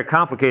wasn't a very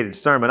complicated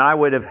sermon. I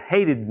would have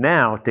hated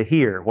now to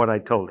hear what I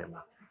told him.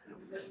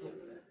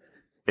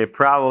 It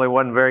probably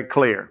wasn't very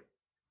clear,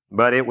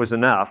 but it was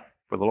enough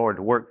for the Lord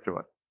to work through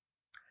it.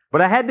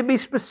 But I had to be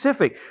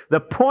specific. The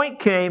point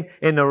came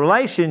in the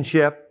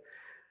relationship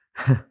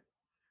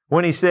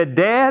when he said,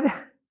 Dad,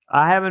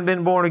 I haven't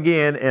been born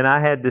again, and I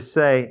had to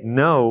say,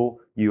 no,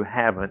 you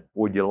haven't.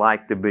 Would you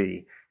like to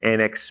be?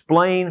 And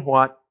explain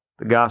what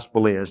the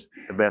gospel is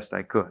the best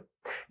I could.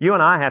 You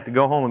and I have to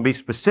go home and be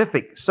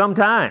specific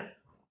sometime,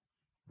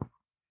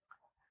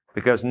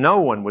 because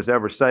no one was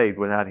ever saved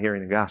without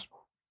hearing the gospel.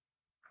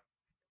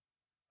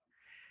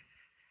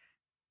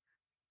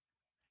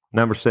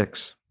 Number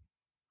 6,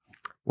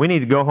 we need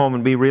to go home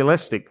and be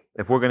realistic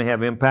if we're going to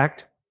have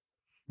impact.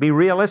 Be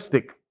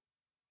realistic.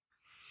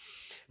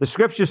 The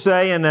Scriptures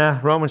say in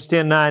Romans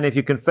 10:9, if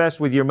you confess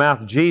with your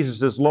mouth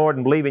Jesus is Lord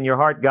and believe in your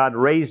heart God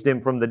raised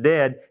Him from the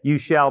dead, you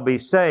shall be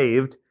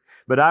saved.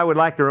 But I would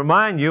like to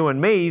remind you and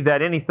me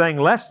that anything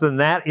less than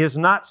that is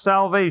not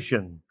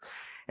salvation.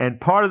 And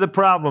part of the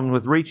problem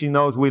with reaching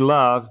those we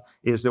love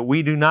is that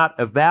we do not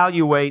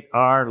evaluate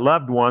our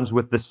loved ones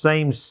with the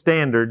same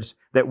standards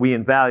that we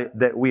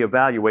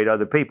evaluate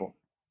other people.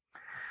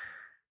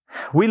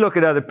 We look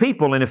at other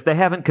people, and if they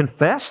haven't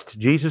confessed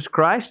Jesus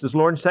Christ as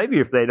Lord and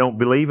Savior, if they don't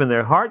believe in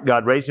their heart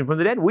God raised Him from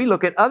the dead, we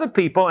look at other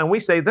people and we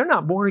say they're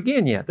not born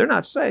again yet. They're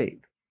not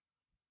saved.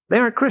 They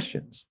aren't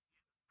Christians.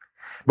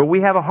 But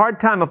we have a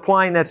hard time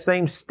applying that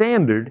same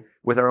standard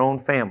with our own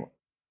family.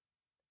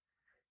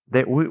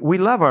 that we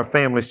love our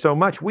families so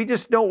much, we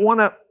just don't want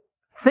to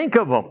think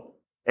of them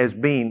as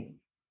being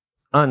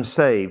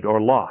unsaved or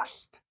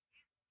lost.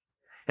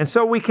 And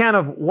so we kind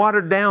of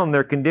watered down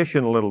their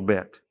condition a little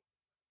bit.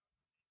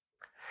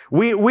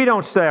 We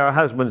don't say our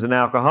husband's an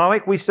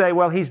alcoholic. We say,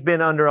 well, he's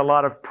been under a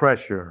lot of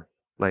pressure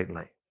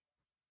lately.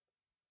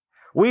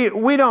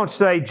 We don't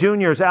say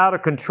Junior's out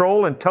of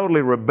control and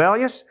totally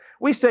rebellious.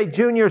 We say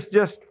Junior's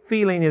just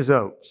feeling his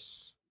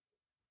oats.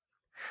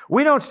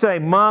 We don't say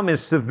Mom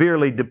is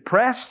severely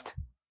depressed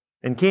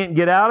and can't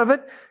get out of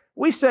it.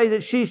 We say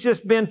that she's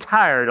just been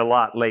tired a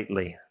lot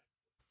lately.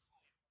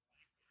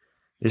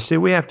 You see,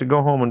 we have to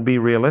go home and be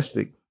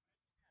realistic.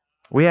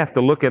 We have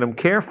to look at them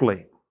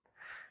carefully.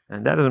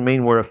 And that doesn't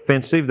mean we're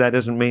offensive. That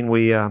doesn't mean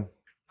we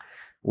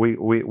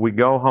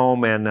go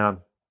home and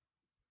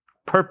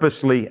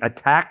purposely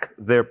attack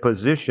their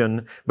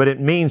position, but it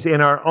means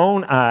in our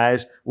own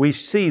eyes we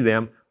see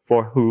them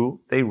for who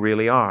they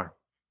really are.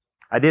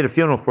 I did a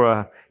funeral for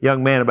a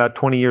young man about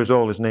 20 years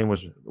old. His name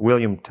was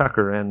William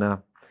Tucker,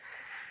 and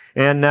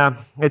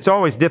it's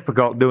always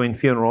difficult doing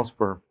funerals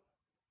for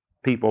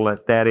people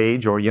at that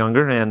age or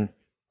younger, and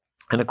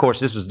of course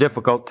this was a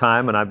difficult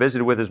time, and I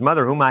visited with his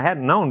mother, whom I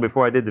hadn't known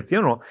before I did the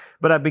funeral,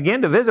 but I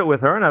began to visit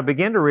with her, and I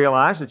began to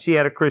realize that she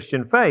had a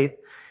Christian faith,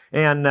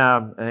 and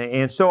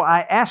so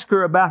I asked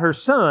her about her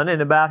son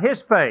and about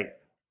his faith.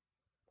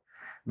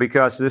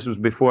 Because this was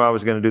before I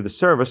was going to do the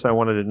service, I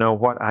wanted to know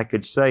what I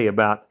could say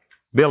about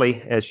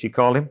Billy, as she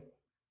called him.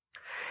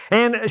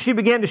 And she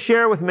began to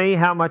share with me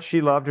how much she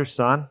loved her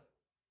son.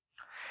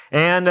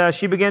 And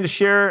she began to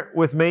share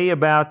with me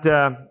about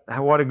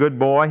what a good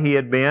boy he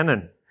had been,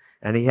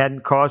 and he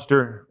hadn't caused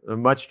her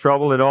much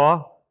trouble at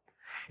all.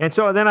 And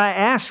so then I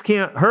asked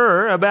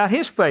her about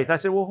his faith. I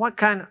said, well,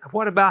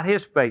 what about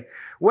his faith?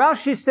 Well,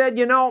 she said,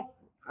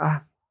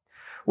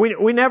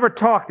 we never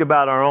talked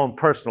about our own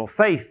personal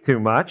faith too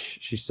much,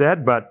 she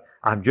said, but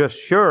I'm just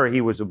sure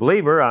he was a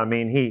believer. I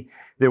mean,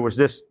 there was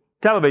this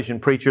television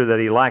preacher that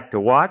he liked to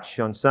watch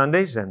on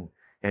Sundays, and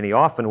he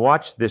often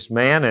watched this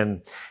man,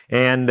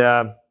 and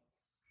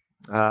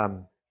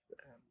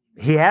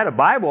he had a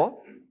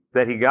Bible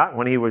that he got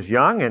when he was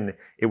young, and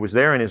it was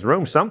there in his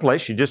room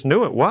someplace. She just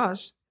knew it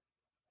was.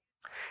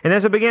 And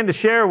as I began to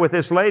share with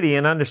this lady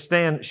and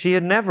understand, she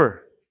had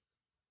never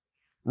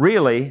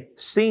really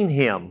seen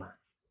him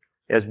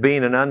as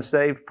being an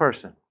unsaved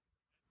person.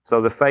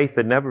 So the faith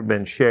had never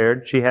been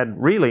shared. She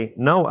had really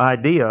no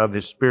idea of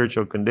his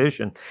spiritual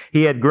condition.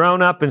 He had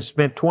grown up and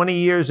spent 20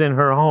 years in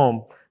her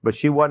home, but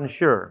she wasn't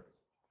sure.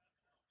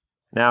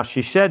 Now,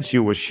 she said she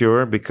was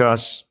sure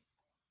because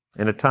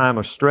in a time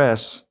of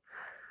stress,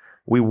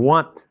 we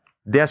want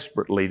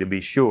desperately to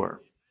be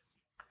sure.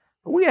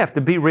 But we have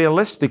to be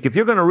realistic. If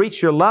you're going to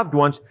reach your loved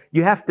ones,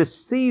 you have to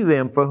see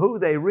them for who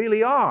they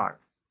really are.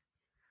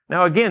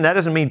 Now, again, that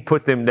doesn't mean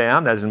put them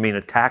down. That doesn't mean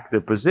attack their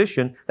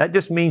position. That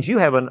just means you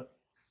have a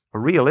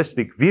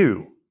realistic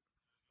view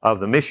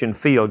of the mission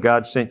field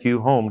God sent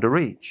you home to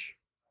reach.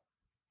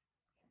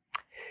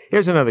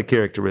 Here's another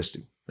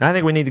characteristic. I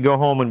think we need to go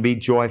home and be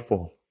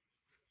joyful.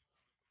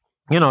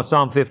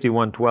 Psalm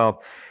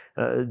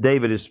 51:12,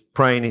 David is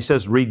praying. He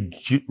says,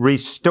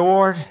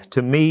 restore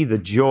to me the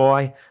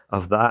joy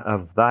of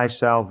thy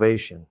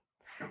salvation,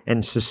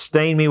 and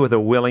sustain me with a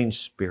willing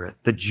spirit.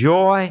 The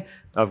joy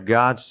of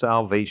God's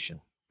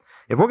salvation.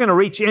 If we're going to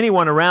reach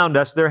anyone around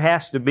us, there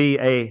has to be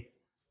a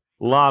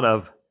lot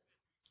of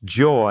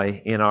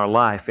joy in our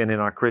life and in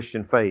our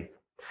Christian faith.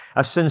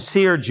 A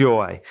sincere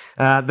joy.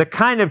 The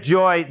kind of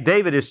joy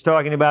David is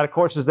talking about, of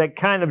course, is that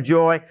kind of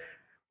joy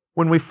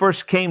when we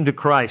first came to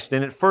Christ,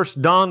 and it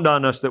first dawned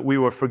on us that we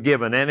were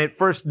forgiven, and it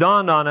first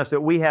dawned on us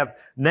that we have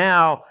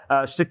now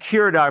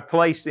secured our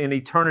place in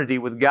eternity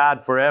with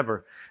God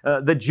forever.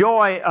 The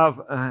joy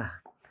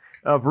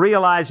of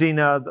realizing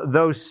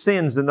those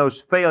sins and those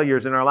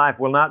failures in our life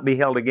will not be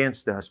held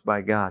against us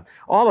by God.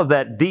 All of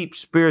that deep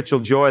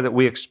spiritual joy that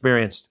we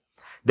experienced,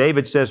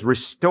 David says,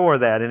 restore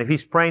that. And if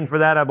he's praying for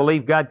that, I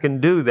believe God can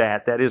do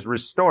that. That is,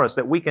 restore us,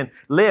 that we can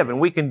live and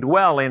we can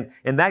dwell in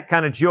that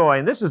kind of joy.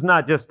 And this is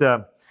not just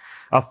a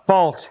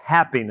false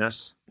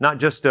happiness, not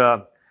just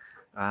a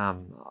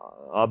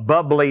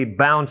bubbly,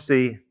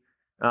 bouncy,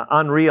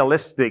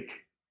 unrealistic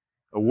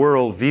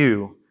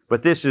worldview,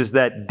 but this is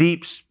that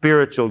deep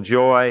spiritual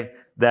joy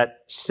that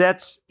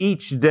sets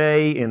each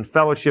day in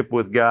fellowship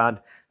with God,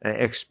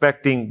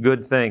 expecting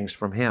good things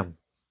from Him.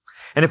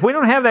 And if we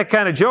don't have that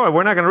kind of joy,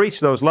 we're not going to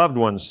reach those loved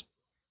ones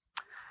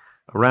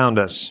around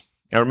us.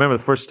 I remember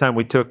the first time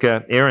we took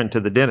Aaron to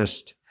the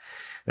dentist.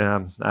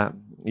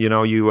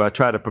 You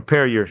try to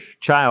prepare your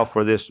child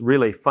for this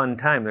really fun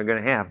time they're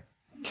going to have.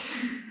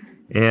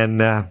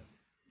 And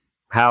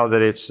how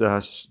that it's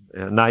a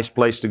nice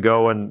place to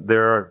go, and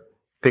there are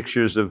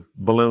pictures of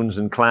balloons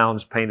and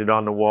clowns painted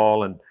on the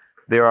wall, and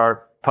there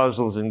are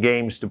puzzles and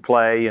games to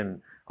play and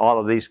all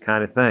of these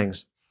kind of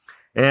things.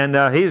 And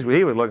he was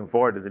looking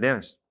forward to the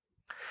dentist.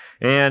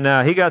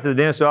 And he got to the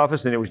dentist's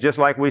office, and it was just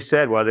like we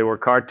said. Well, there were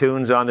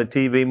cartoons on the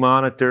TV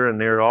monitor, and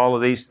there are all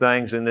of these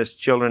things in this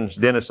children's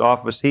dentist's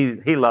office.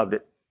 He loved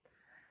it.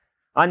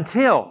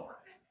 Until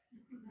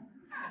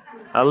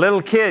a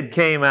little kid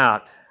came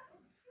out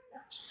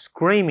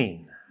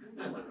screaming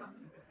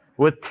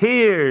with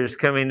tears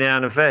coming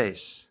down the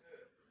face.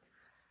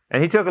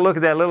 And he took a look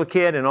at that little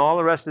kid, and all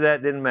the rest of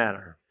that didn't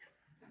matter.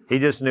 He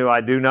just knew,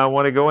 I do not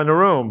want to go in the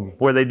room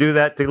where they do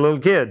that to little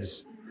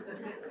kids.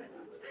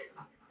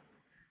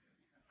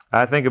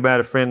 I think about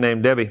a friend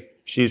named Debbie.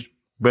 She's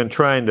been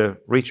trying to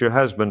reach her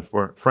husband,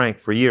 Frank,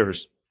 for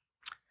years.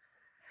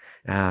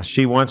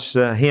 She wants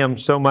him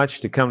so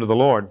much to come to the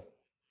Lord,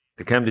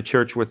 to come to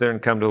church with her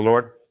and come to the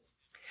Lord.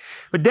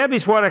 But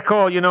Debbie's what I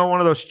call, one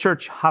of those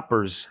church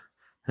hoppers.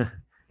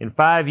 In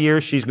 5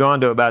 years, she's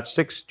gone to about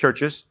 6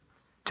 churches.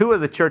 2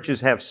 of the churches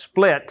have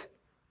split.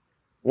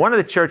 One of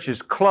the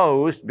churches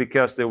closed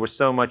because there was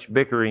so much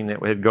bickering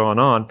that had gone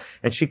on.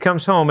 And she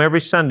comes home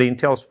every Sunday and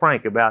tells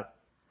Frank about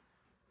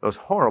those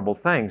horrible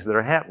things that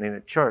are happening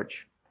at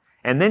church.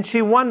 And then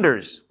she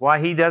wonders why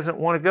he doesn't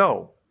want to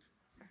go,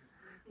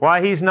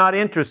 why he's not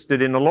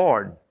interested in the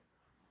Lord.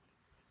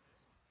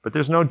 But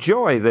there's no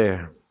joy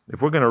there.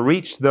 If we're going to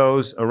reach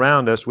those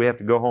around us, we have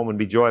to go home and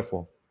be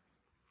joyful.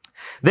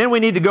 Then we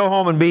need to go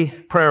home and be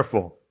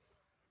prayerful.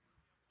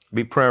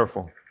 Be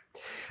prayerful.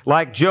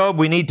 Like Job,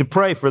 we need to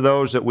pray for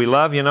those that we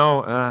love. You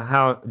know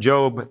how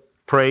Job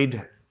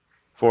prayed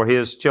for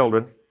his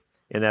children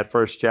in that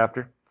first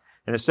chapter.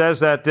 And it says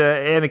that,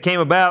 and it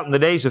came about in the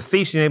days of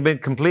feasting had been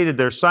completed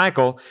their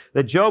cycle,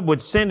 that Job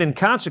would send and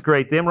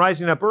consecrate them,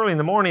 rising up early in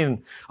the morning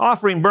and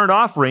offering burnt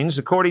offerings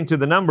according to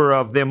the number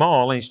of them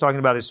all. And he's talking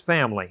about his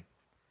family.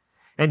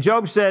 And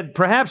Job said,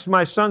 perhaps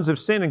my sons have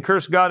sinned and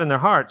cursed God in their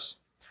hearts.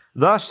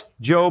 Thus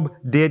Job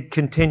did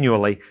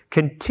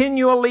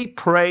continually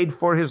prayed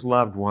for his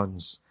loved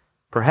ones.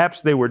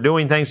 Perhaps they were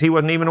doing things he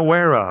wasn't even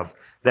aware of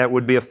that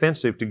would be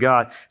offensive to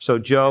God. So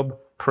Job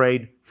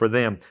prayed for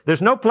them.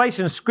 There's no place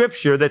in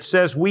Scripture that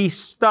says we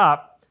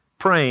stop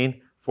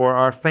praying for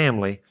our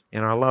family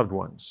and our loved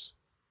ones.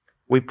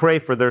 We pray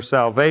for their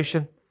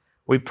salvation.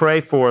 We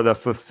pray for the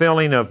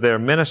fulfilling of their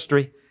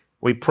ministry.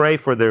 We pray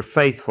for their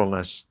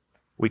faithfulness.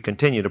 We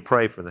continue to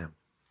pray for them.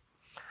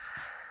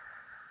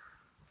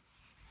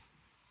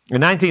 In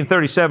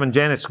 1937,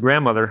 Janet's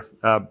grandmother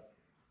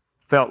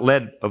felt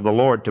led of the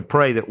Lord to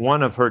pray that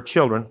one of her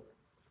children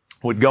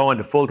would go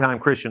into full-time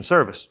Christian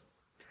service.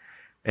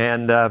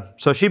 And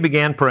so she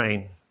began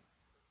praying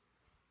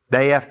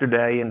day after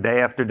day and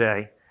day after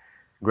day.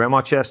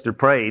 Grandma Chester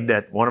prayed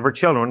that one of her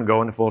children would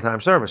go into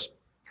full-time service.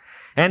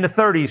 And the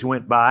 30s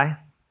went by,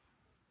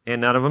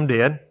 and none of them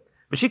did.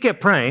 But she kept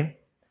praying.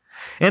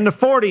 And the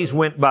 40s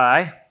went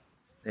by,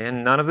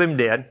 and none of them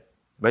did.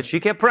 But she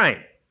kept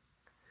praying.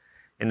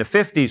 And the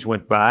 50s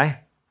went by.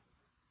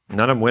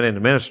 None of them went into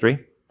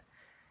ministry.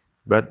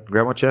 But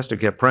Grandma Chester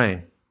kept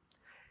praying.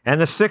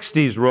 And the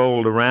 60s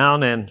rolled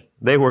around, and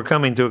they were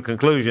coming to a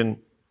conclusion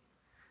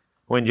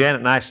when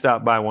Janet and I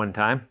stopped by one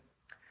time.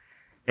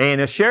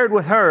 And I shared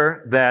with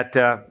her that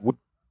God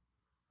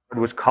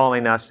was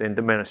calling us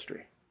into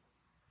ministry.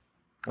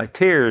 Like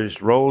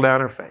tears rolled down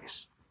her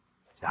face.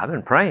 I've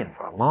been praying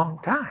for a long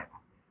time.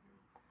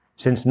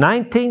 Since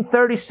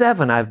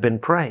 1937, I've been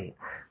praying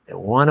that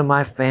one of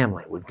my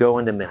family would go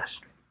into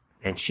ministry.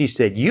 And she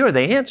said, you're the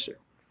answer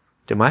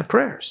to my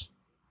prayers.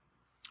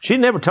 She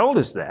never told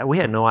us that. We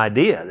had no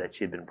idea that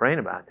she'd been praying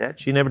about that.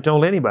 She never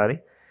told anybody.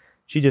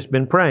 She'd just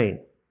been praying.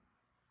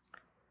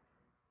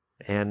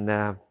 And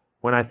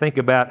when I think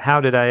about how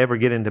did I ever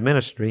get into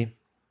ministry,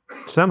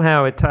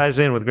 somehow it ties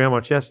in with Grandma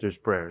Chester's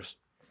prayers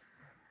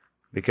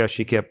because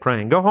she kept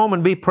praying. Go home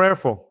and be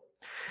prayerful.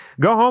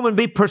 Go home and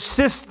be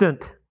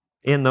persistent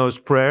in those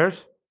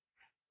prayers.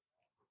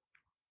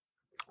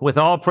 With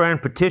all prayer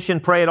and petition,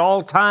 pray at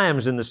all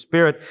times in the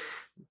Spirit.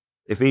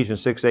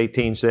 Ephesians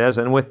 6:18 says,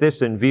 and with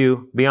this in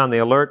view, be on the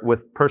alert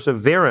with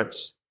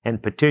perseverance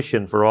and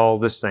petition for all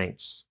the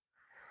saints.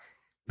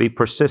 Be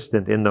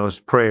persistent in those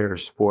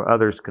prayers for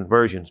others'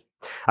 conversions.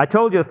 I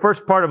told you the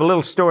first part of a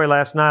little story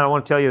last night. I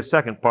want to tell you the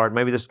second part.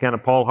 Maybe this is kind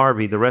of Paul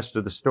Harvey, the rest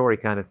of the story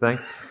kind of thing.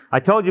 I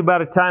told you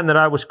about a time that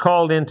I was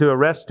called into a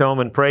rest home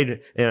and prayed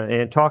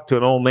and talked to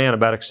an old man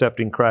about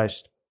accepting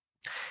Christ.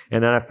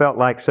 And then I felt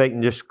like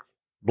Satan just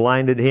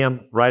blinded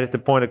him right at the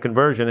point of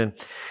conversion.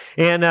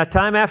 And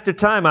time after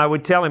time, I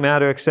would tell him how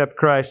to accept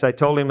Christ. I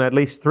told him at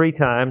least 3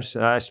 times.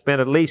 I spent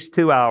at least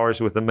 2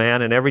 hours with the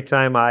man, and every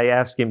time I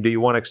asked him, do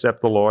you want to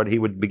accept the Lord, he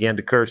would begin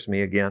to curse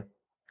me again.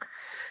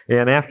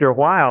 And after a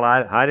while,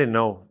 I didn't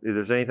know if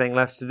there's anything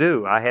left to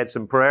do. I had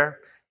some prayer,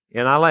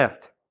 and I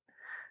left.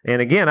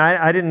 And again,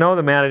 I didn't know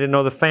the man. I didn't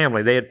know the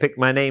family. They had picked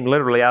my name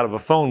literally out of a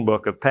phone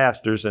book of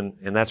pastors,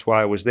 and that's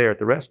why I was there at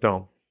the rest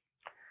home.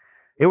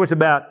 It was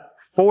about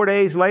 4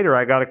 days later,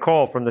 I got a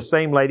call from the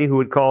same lady who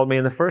had called me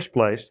in the first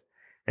place.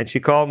 And she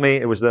called me,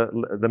 it was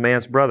the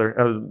man's brother,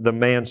 the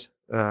man's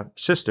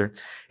sister.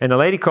 And the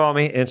lady called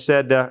me and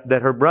said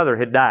that her brother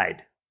had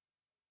died.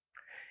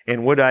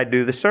 And would I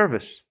do the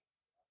service?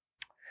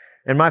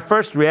 And my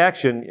first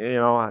reaction,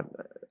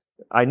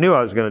 I knew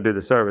I was going to do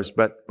the service,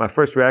 but my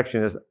first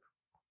reaction is,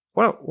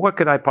 well, what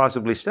could I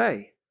possibly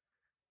say?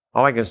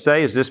 All I can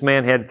say is this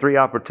man had 3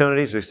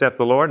 opportunities to accept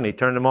the Lord, and he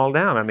turned them all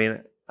down. I mean,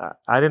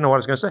 I didn't know what I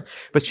was going to say.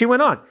 But she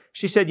went on.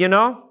 She said, you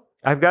know,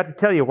 I've got to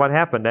tell you what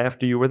happened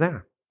after you were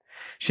there.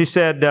 She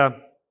said,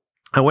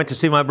 I went to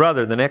see my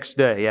brother the next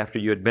day after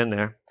you had been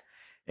there.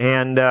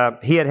 And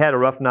he had had a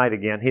rough night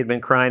again. He had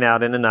been crying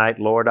out in the night,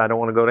 Lord, I don't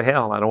want to go to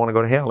hell. I don't want to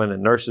go to hell. And the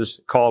nurses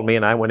called me,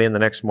 and I went in the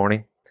next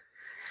morning.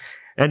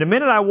 And the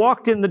minute I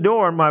walked in the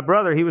door, my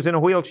brother, he was in a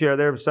wheelchair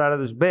there beside of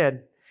his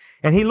bed,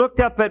 and he looked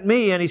up at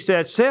me and he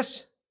said,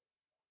 Sis,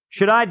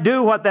 should I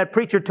do what that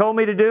preacher told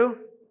me to do?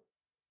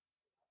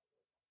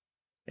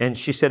 And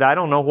she said, I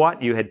don't know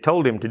what you had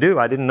told him to do.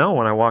 I didn't know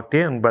when I walked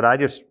in, but I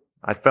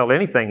felt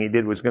anything he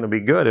did was going to be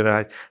good. And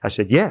I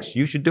said, yes,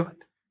 you should do it.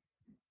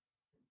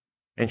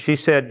 And she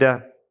said,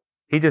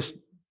 he just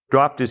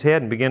dropped his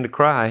head and began to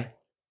cry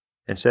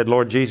and said,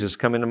 Lord Jesus,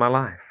 come into my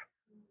life.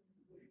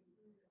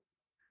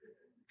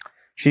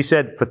 She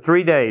said, for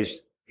 3 days,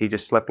 he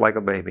just slept like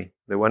a baby.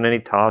 There wasn't any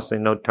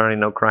tossing, no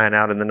turning, no crying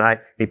out in the night.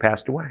 He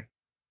passed away.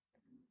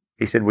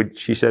 She said,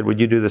 would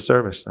you do the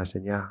service? I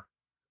said, yeah.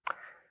 I'd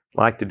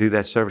like to do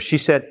that service. She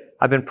said,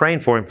 I've been praying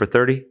for him for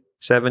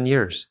 37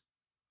 years.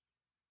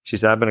 She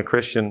said, I've been a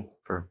Christian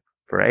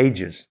for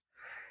ages.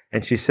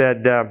 And she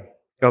said,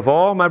 of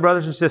all my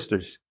brothers and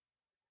sisters,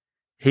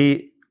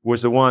 he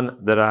was the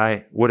one that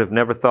I would have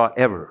never thought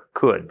ever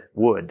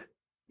would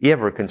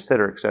ever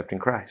consider accepting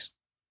Christ.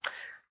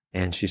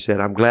 And she said,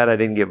 I'm glad I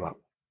didn't give up.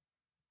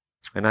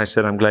 And I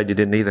said, I'm glad you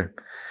didn't either.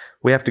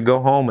 We have to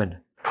go home and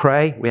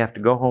pray. We have to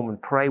go home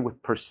and pray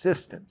with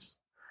persistence.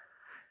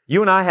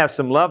 You and I have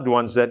some loved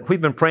ones that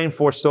we've been praying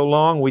for so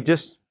long,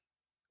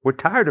 we're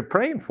tired of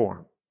praying for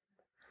them.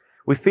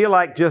 We feel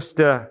like just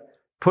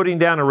putting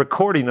down a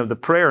recording of the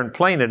prayer and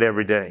playing it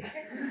every day.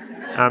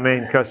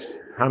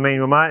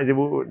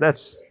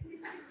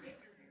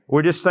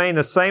 We're just saying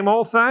the same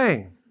old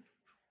thing.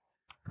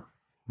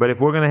 But if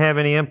we're going to have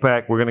any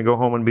impact, we're going to go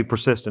home and be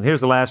persistent.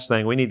 Here's the last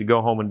thing. We need to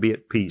go home and be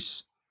at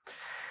peace.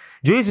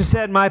 Jesus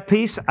said, my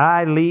peace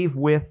I leave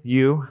with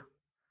you.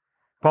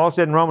 Paul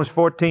said in Romans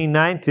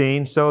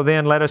 14:19, so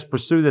then let us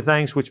pursue the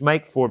things which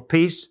make for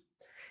peace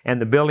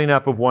and the building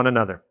up of one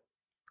another.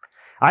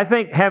 I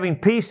think having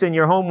peace in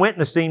your home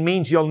witnessing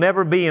means you'll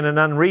never be in an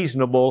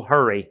unreasonable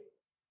hurry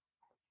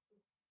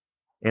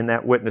in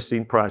that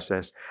witnessing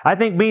process. I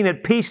think being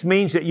at peace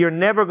means that you're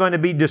never going to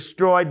be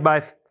destroyed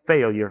by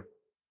failure.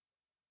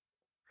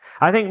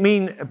 I think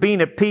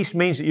being at peace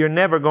means that you're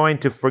never going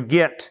to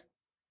forget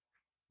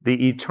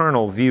the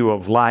eternal view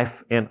of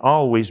life and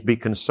always be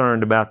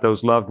concerned about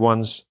those loved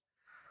ones'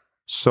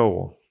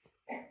 soul.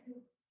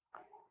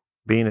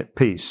 Being at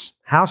peace.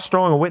 How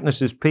strong a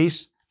witness is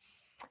peace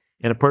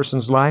in a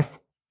person's life?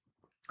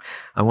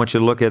 I want you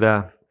to look at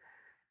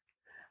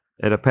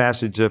a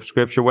passage of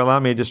Scripture. Well,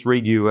 let me just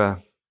read you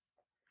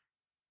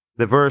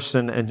the verse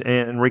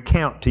and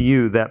recount to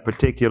you that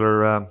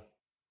particular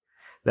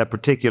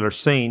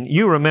scene.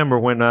 You remember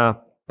when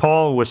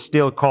Paul was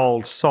still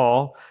called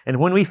Saul, and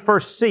when we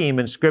first see him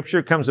in Scripture,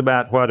 it comes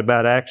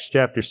about Acts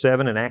chapter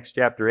 7 and Acts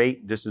chapter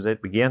 8, just as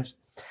it begins.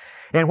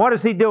 And what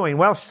is he doing?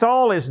 Well,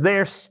 Saul is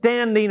there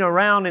standing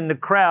around in the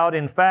crowd.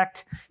 In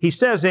fact, he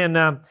says in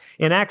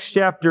Acts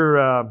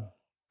chapter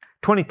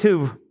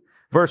 22,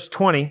 verse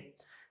 20,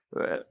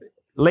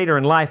 later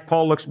in life,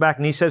 Paul looks back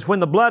and he says, when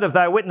the blood of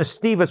thy witness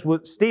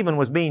Stephen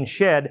was being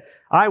shed,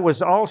 I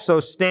was also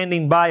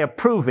standing by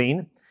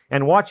approving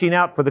and watching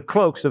out for the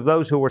cloaks of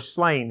those who were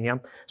slaying him.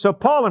 So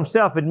Paul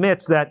himself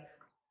admits that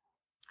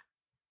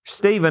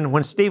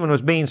when Stephen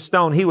was being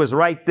stoned, he was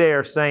right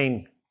there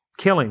saying,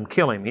 kill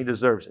him, he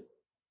deserves it.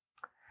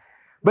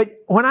 But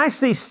when I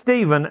see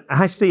Stephen,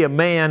 I see a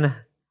man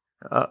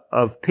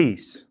of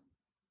peace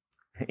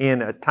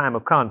in a time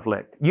of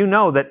conflict. You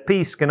know that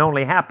peace can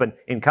only happen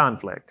in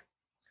conflict.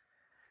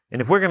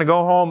 And if we're going to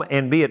go home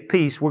and be at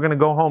peace, we're going to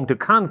go home to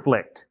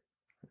conflict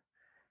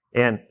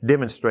and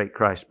demonstrate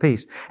Christ's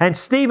peace. And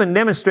Stephen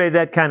demonstrated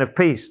that kind of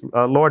peace.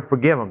 Lord,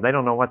 forgive them. They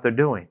don't know what they're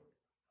doing.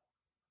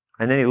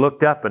 And then he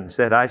looked up and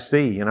said, I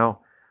see, the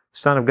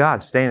Son of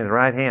God standing at the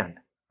right hand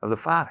of the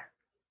Father.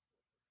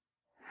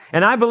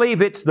 And I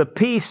believe it's the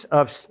peace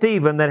of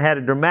Stephen that had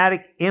a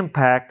dramatic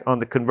impact on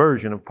the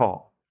conversion of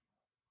Paul.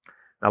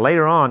 Now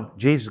later on,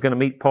 Jesus is going to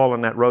meet Paul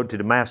on that road to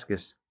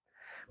Damascus.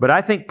 But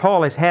I think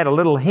Paul has had a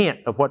little hint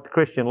of what the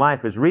Christian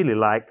life is really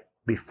like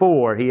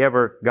before he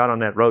ever got on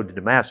that road to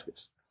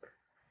Damascus.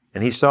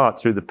 And he saw it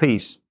through the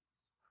peace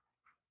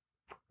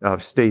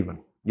of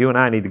Stephen. You and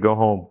I need to go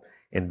home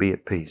and be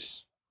at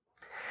peace.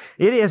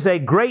 It is a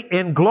great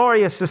and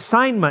glorious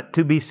assignment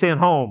to be sent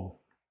home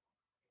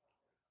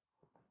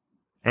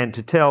and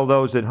to tell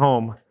those at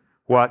home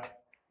what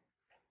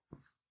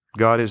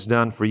God has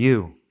done for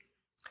you.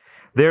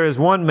 There is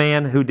one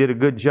man who did a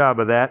good job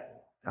of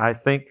that. I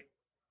think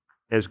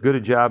as good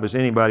a job as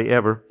anybody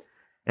ever.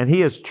 And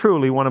he is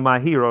truly one of my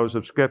heroes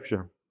of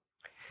Scripture.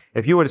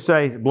 If you were to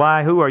say,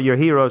 Bly, who are your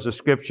heroes of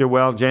Scripture?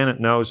 Well,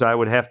 Janet knows I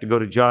would have to go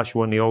to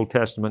Joshua in the Old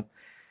Testament.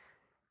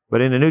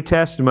 But in the New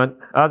Testament,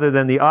 other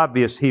than the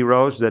obvious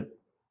heroes that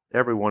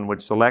everyone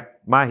would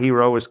select, my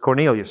hero is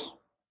Cornelius,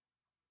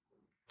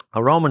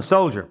 a Roman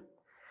soldier,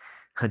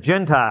 a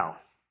Gentile.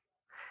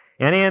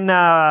 And in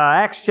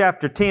Acts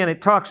chapter 10,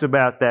 it talks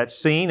about that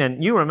scene.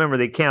 And you remember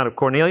the account of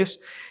Cornelius,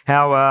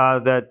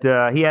 how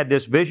that he had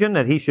this vision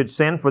that he should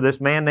send for this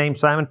man named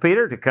Simon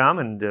Peter to come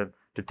and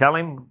to tell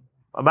him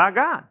about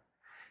God.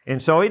 And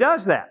so he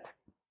does that.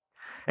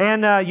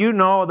 And you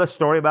know the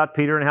story about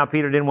Peter and how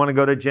Peter didn't want to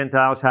go to a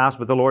Gentile's house,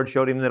 but the Lord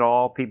showed him that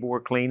all people were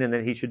clean and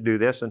that he should do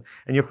this. And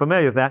you're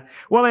familiar with that.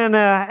 Well, in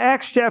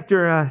Acts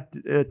chapter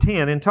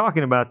 10, in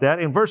talking about that,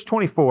 in verse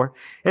 24,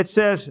 it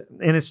says,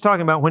 and it's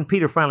talking about when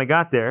Peter finally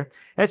got there,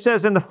 it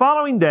says, "And the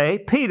following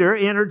day, Peter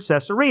entered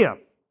Caesarea.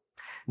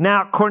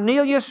 Now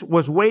Cornelius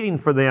was waiting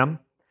for them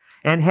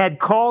and had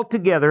called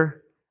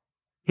together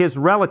his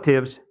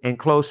relatives and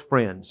close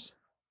friends."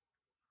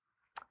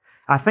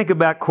 I think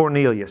about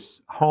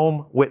Cornelius,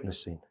 home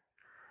witnessing.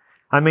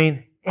 I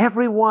mean,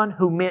 everyone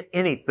who meant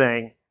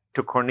anything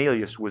to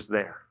Cornelius was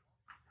there.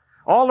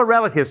 All the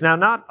relatives. Now,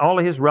 not all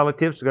of his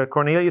relatives.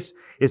 Cornelius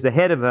is the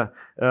head of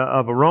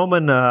a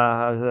Roman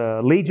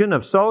legion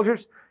of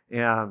soldiers.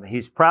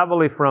 He's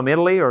probably from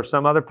Italy or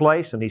some other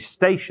place, and he's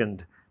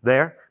stationed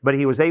there. But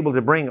he was able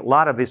to bring a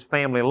lot of his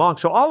family along.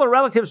 So all the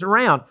relatives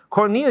around,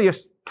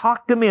 Cornelius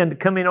talked them in to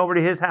come in over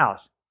to his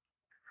house.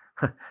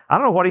 I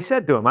don't know what he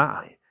said to him.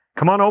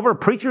 Come on over, a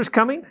preacher's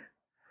coming.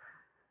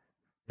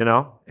 You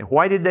know, and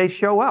why did they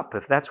show up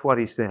if that's what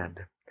he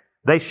said?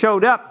 They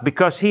showed up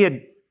because he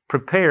had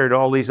prepared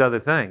all these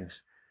other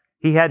things.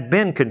 He had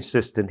been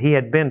consistent. He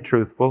had been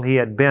truthful. He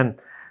had been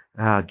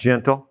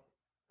gentle.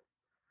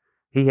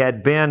 He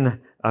had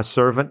been a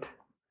servant.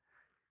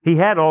 He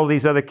had all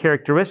these other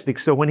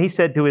characteristics. So when he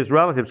said to his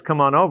relatives,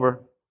 "Come on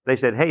over," they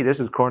said, "Hey,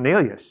 this is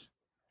Cornelius.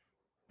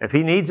 If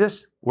he needs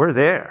us, we're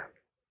there."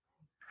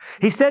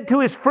 He said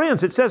to his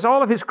friends, it says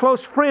all of his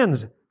close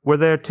friends were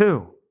there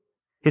too.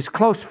 His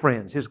close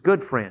friends, his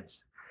good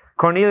friends.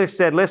 Cornelius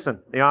said,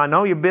 "Listen, I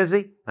know you're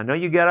busy. I know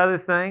you got other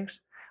things.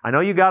 I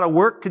know you got to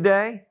work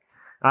today.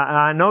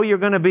 I know you're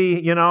going to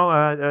be,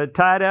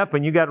 tied up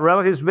and you got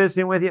relatives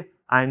visiting with you.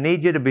 I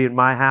need you to be in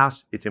my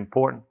house. It's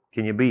important.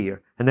 Can you be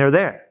here?" And they're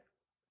there.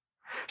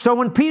 So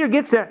when Peter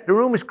gets there, the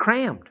room is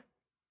crammed.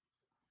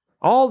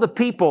 All the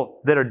people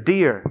that are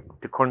dear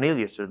to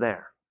Cornelius are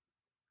there.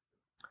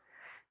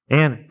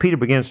 And Peter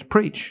begins to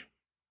preach.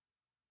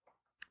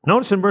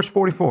 Notice in verse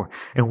 44,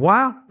 "And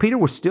while Peter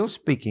was still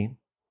speaking,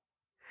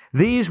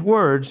 these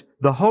words,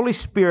 the Holy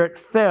Spirit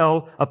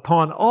fell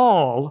upon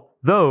all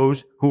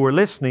those who were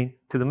listening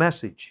to the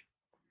message."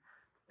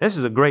 This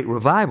is a great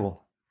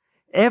revival.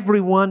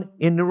 Everyone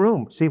in the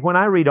room. See, when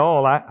I read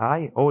all,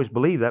 I always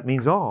believe that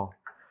means all.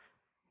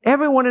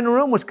 Everyone in the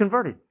room was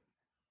converted.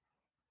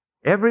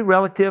 Every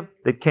relative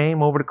that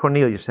came over to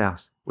Cornelius'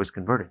 house was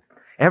converted.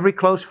 Every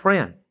close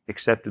friend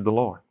accepted the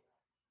Lord.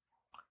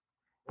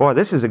 Boy,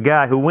 this is a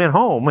guy who went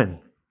home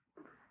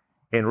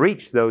and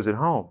reached those at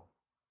home.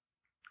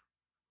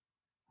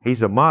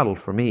 He's a model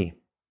for me.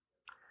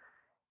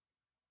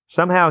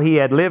 Somehow he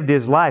had lived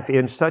his life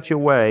in such a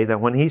way that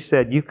when he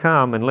said, "You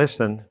come and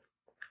listen,"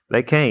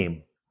 they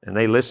came and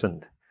they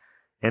listened.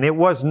 And it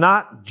was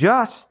not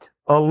just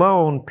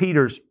alone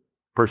Peter's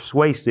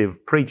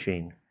persuasive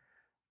preaching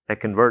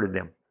that converted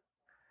them,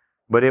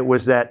 but it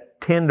was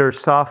that tender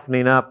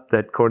softening up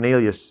that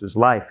Cornelius'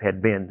 life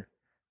had been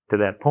to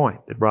that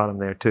point that brought him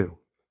there too.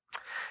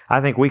 I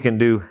think we can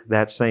do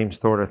that same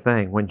sort of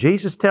thing. When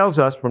Jesus tells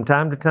us from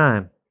time to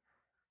time,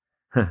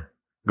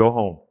 go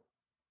home.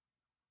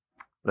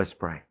 Let's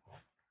pray.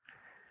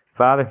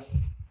 Father,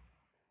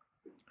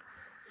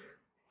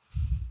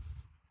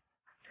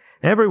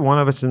 every one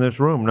of us in this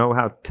room know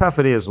how tough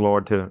it is,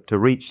 Lord, to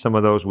reach some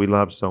of those we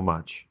love so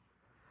much.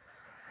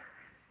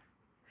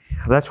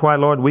 That's why,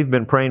 Lord, we've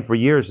been praying for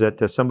years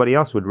that somebody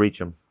else would reach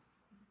them.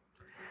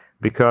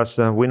 Because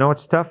we know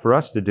it's tough for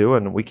us to do,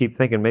 and we keep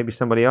thinking maybe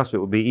somebody else it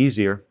would be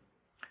easier.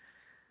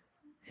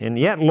 And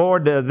yet,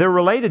 Lord, they're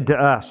related to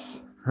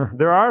us.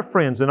 They're our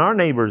friends and our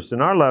neighbors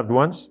and our loved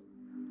ones.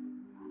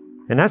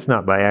 And that's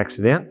not by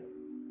accident.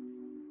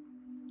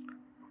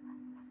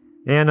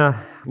 And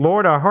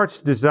Lord, our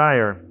heart's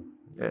desire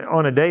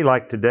on a day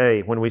like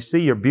today, when we see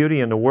your beauty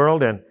in the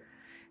world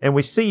and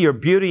we see your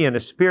beauty in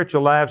the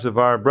spiritual lives of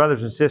our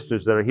brothers and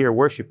sisters that are here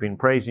worshiping,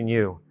 praising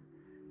you.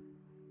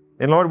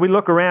 And Lord, we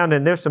look around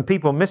and there's some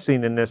people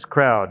missing in this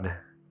crowd.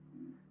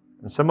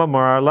 And some of them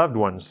are our loved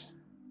ones.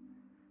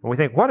 And we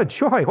think, what a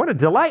joy, what a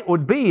delight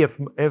would be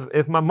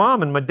if my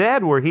mom and my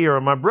dad were here, or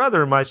my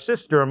brother or my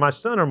sister or my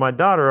son or my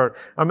daughter,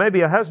 or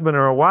maybe a husband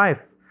or a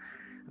wife,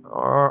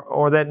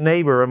 or that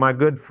neighbor or my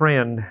good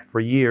friend for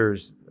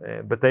years.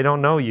 But they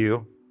don't know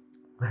you.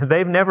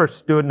 They've never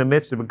stood in the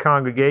midst of a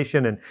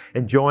congregation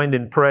and joined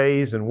in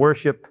praise and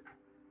worship.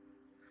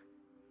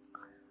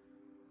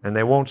 And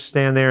they won't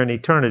stand there in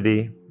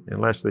eternity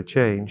unless they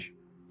change.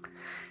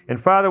 And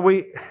Father,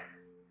 we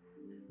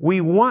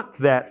want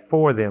that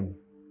for them,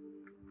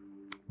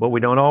 but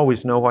we don't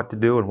always know what to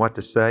do and what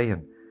to say,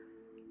 and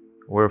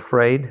we're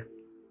afraid.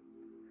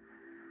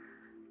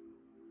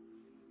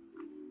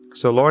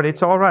 So Lord,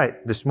 it's all right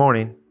this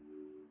morning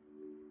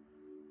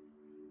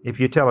if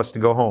you tell us to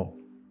go home.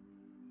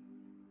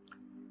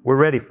 We're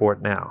ready for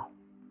it now.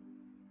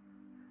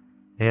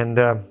 And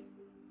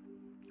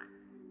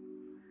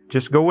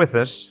just go with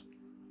us.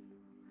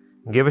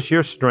 Give us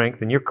your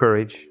strength and your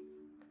courage.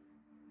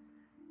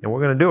 And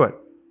we're going to do it.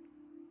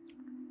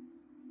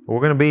 We're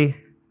going to be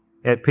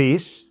at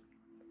peace.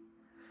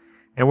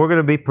 And we're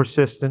going to be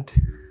persistent.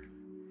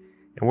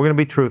 And we're going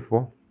to be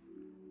truthful.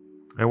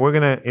 And we're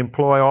going to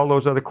employ all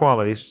those other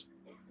qualities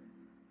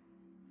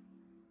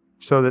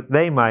so that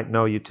they might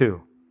know you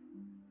too.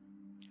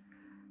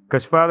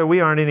 Because, Father, we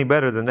aren't any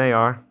better than they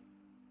are.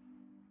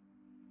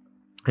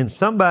 And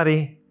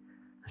somebody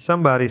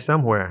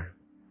somewhere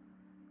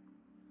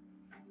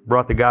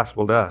brought the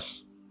gospel to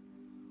us.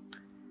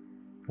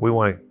 We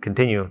want to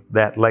continue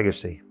that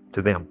legacy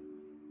to them.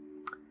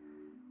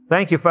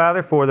 Thank you,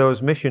 Father, for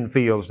those mission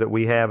fields that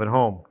we have at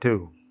home,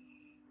 too.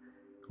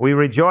 We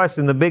rejoice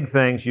in the big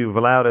things you've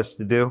allowed us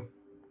to do.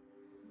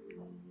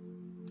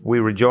 We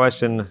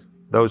rejoice in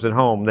those at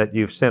home that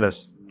you've sent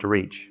us to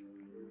reach.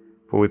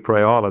 For we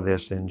pray all of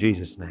this in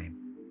Jesus' name.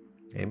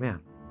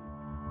 Amen.